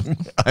Amp.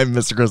 I'm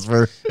Mr.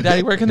 Christopher.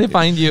 Daddy, where can they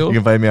find you? You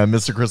can find me on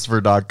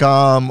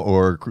MrChristopher.com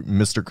or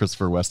Mr.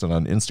 Christopher Weston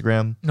on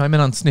Instagram. No, I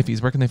meant on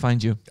Sniffies. Where can they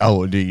find you?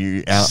 Oh,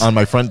 on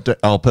my front?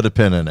 I'll put a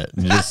pin in it.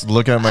 Just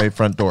look at my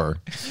front door.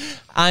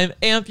 I'm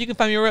Amp. You can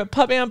find me over at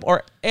PubAmp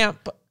or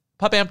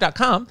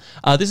PubAmp.com.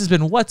 This has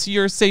been What's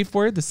Your Safe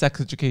Word, the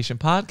sex education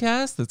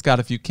podcast that's got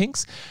a few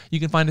kinks. You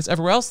can find us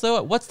everywhere else, though,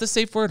 at What's the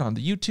Safe Word on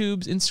the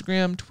YouTubes,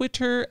 Instagram,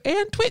 Twitter,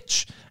 and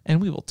Twitch. And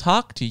we will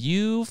talk to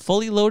you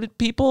fully loaded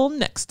people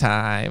next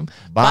time.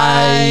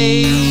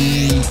 Bye.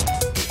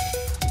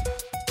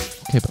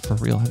 Okay, but for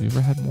real, have you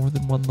ever had more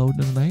than one load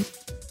in a night?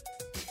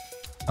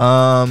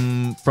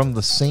 From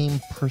the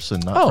same person,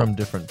 not from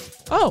different.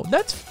 Oh,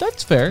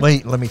 that's fair.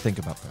 Wait, let me think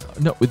about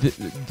that. No,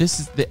 this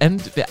is the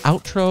end, the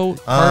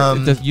outro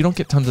part. You don't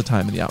get tons of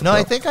time in the outro. No,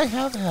 I think I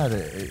have had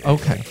a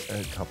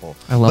couple.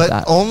 I love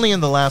that. But only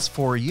in the last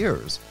 4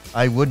 years.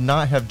 I would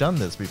not have done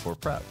this before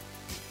prep.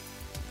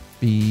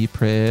 Be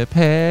prepared.